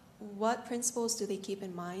 what principles do they keep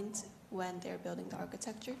in mind when they're building the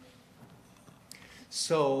architecture?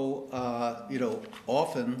 So,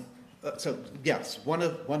 often, so yes, one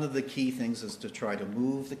of the key things is to try to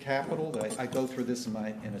move the capital. I go through this in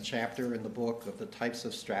a chapter in the book of the types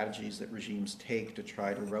of strategies that regimes take to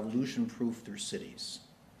try to revolution-proof their cities.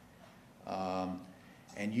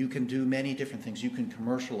 And you can do many different things. You can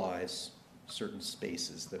commercialize certain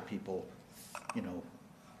spaces that people,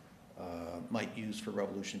 might use for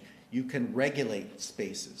revolution. You can regulate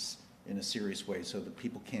spaces in a serious way so that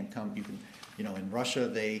people can't come. You can, in Russia,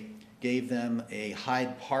 they gave them a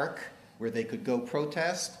Hyde Park where they could go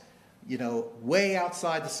protest, way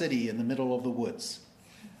outside the city in the middle of the woods.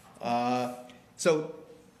 So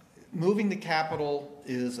moving the capital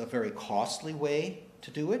is a very costly way to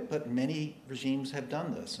do it, but many regimes have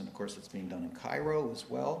done this, and of course it's being done in Cairo as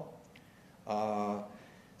well.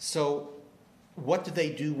 So what do they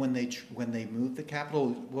do when they move the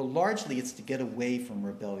capital? Well, largely it's to get away from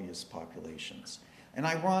rebellious populations. And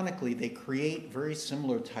ironically, they create very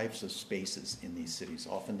similar types of spaces in these cities.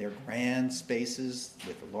 Often they're grand spaces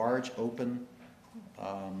with large open,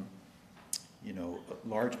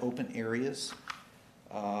 large open areas.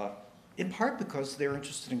 In part because they're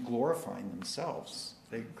interested in glorifying themselves.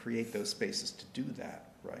 They create those spaces to do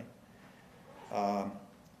that, right?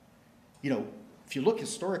 If you look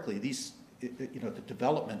historically, the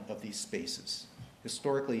development of these spaces,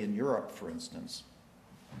 historically in Europe, for instance,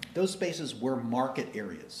 those spaces were market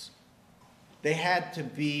areas. They had to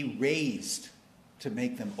be raised to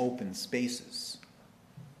make them open spaces.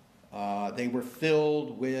 They were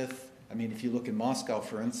filled with, if you look in Moscow,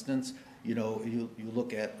 for instance, you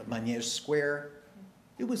look at Manege Square,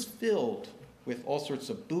 it was filled with all sorts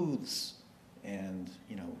of booths and,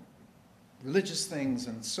 religious things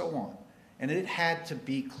and so on. And it had to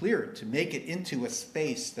be cleared to make it into a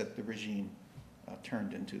space that the regime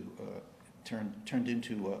turned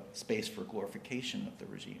into a space for glorification of the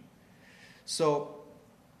regime. So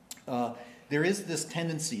there is this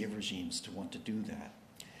tendency of regimes to want to do that.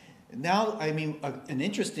 Now, an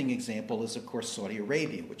interesting example is, of course, Saudi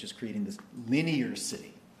Arabia, which is creating this linear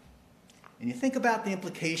city. And you think about the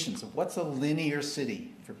implications of what's a linear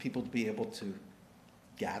city for people to be able to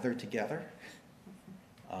gather together,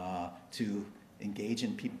 to engage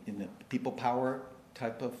in the people power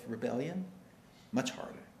type of rebellion. Much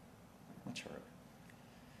harder.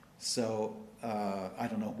 So I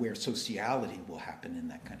don't know where sociality will happen in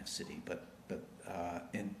that kind of city, but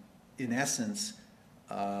in essence,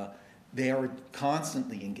 they are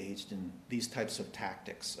constantly engaged in these types of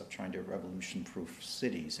tactics of trying to revolution-proof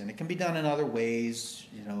cities, and it can be done in other ways.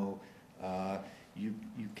 You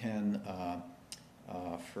can,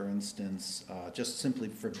 for instance, just simply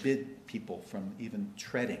forbid people from even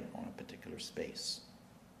treading on a particular space,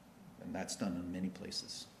 and that's done in many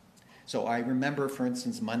places. So I remember, for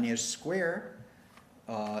instance, Manege Square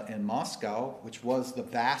in Moscow, which was the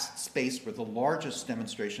vast space where the largest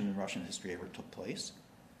demonstration in Russian history ever took place.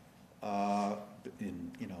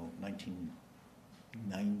 in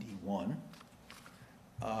 1991.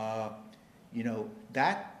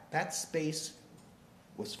 That space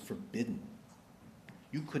was forbidden.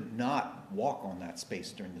 You could not walk on that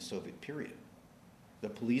space during the Soviet period. The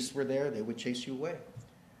police were there; they would chase you away.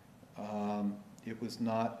 It was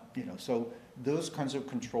not, so those kinds of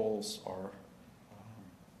controls are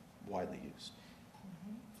widely used.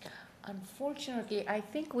 Unfortunately, I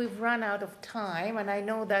think we've run out of time, and I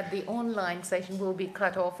know that the online session will be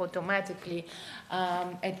cut off automatically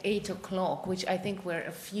at 8 o'clock, which I think we're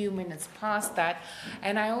a few minutes past that.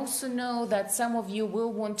 And I also know that some of you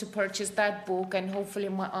will want to purchase that book, and hopefully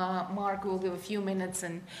Mark will give a few minutes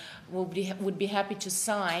and would be happy to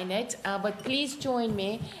sign it. But please join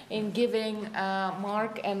me in giving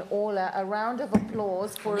Mark and Ola a round of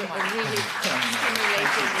applause for a really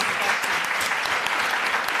stimulating discussion.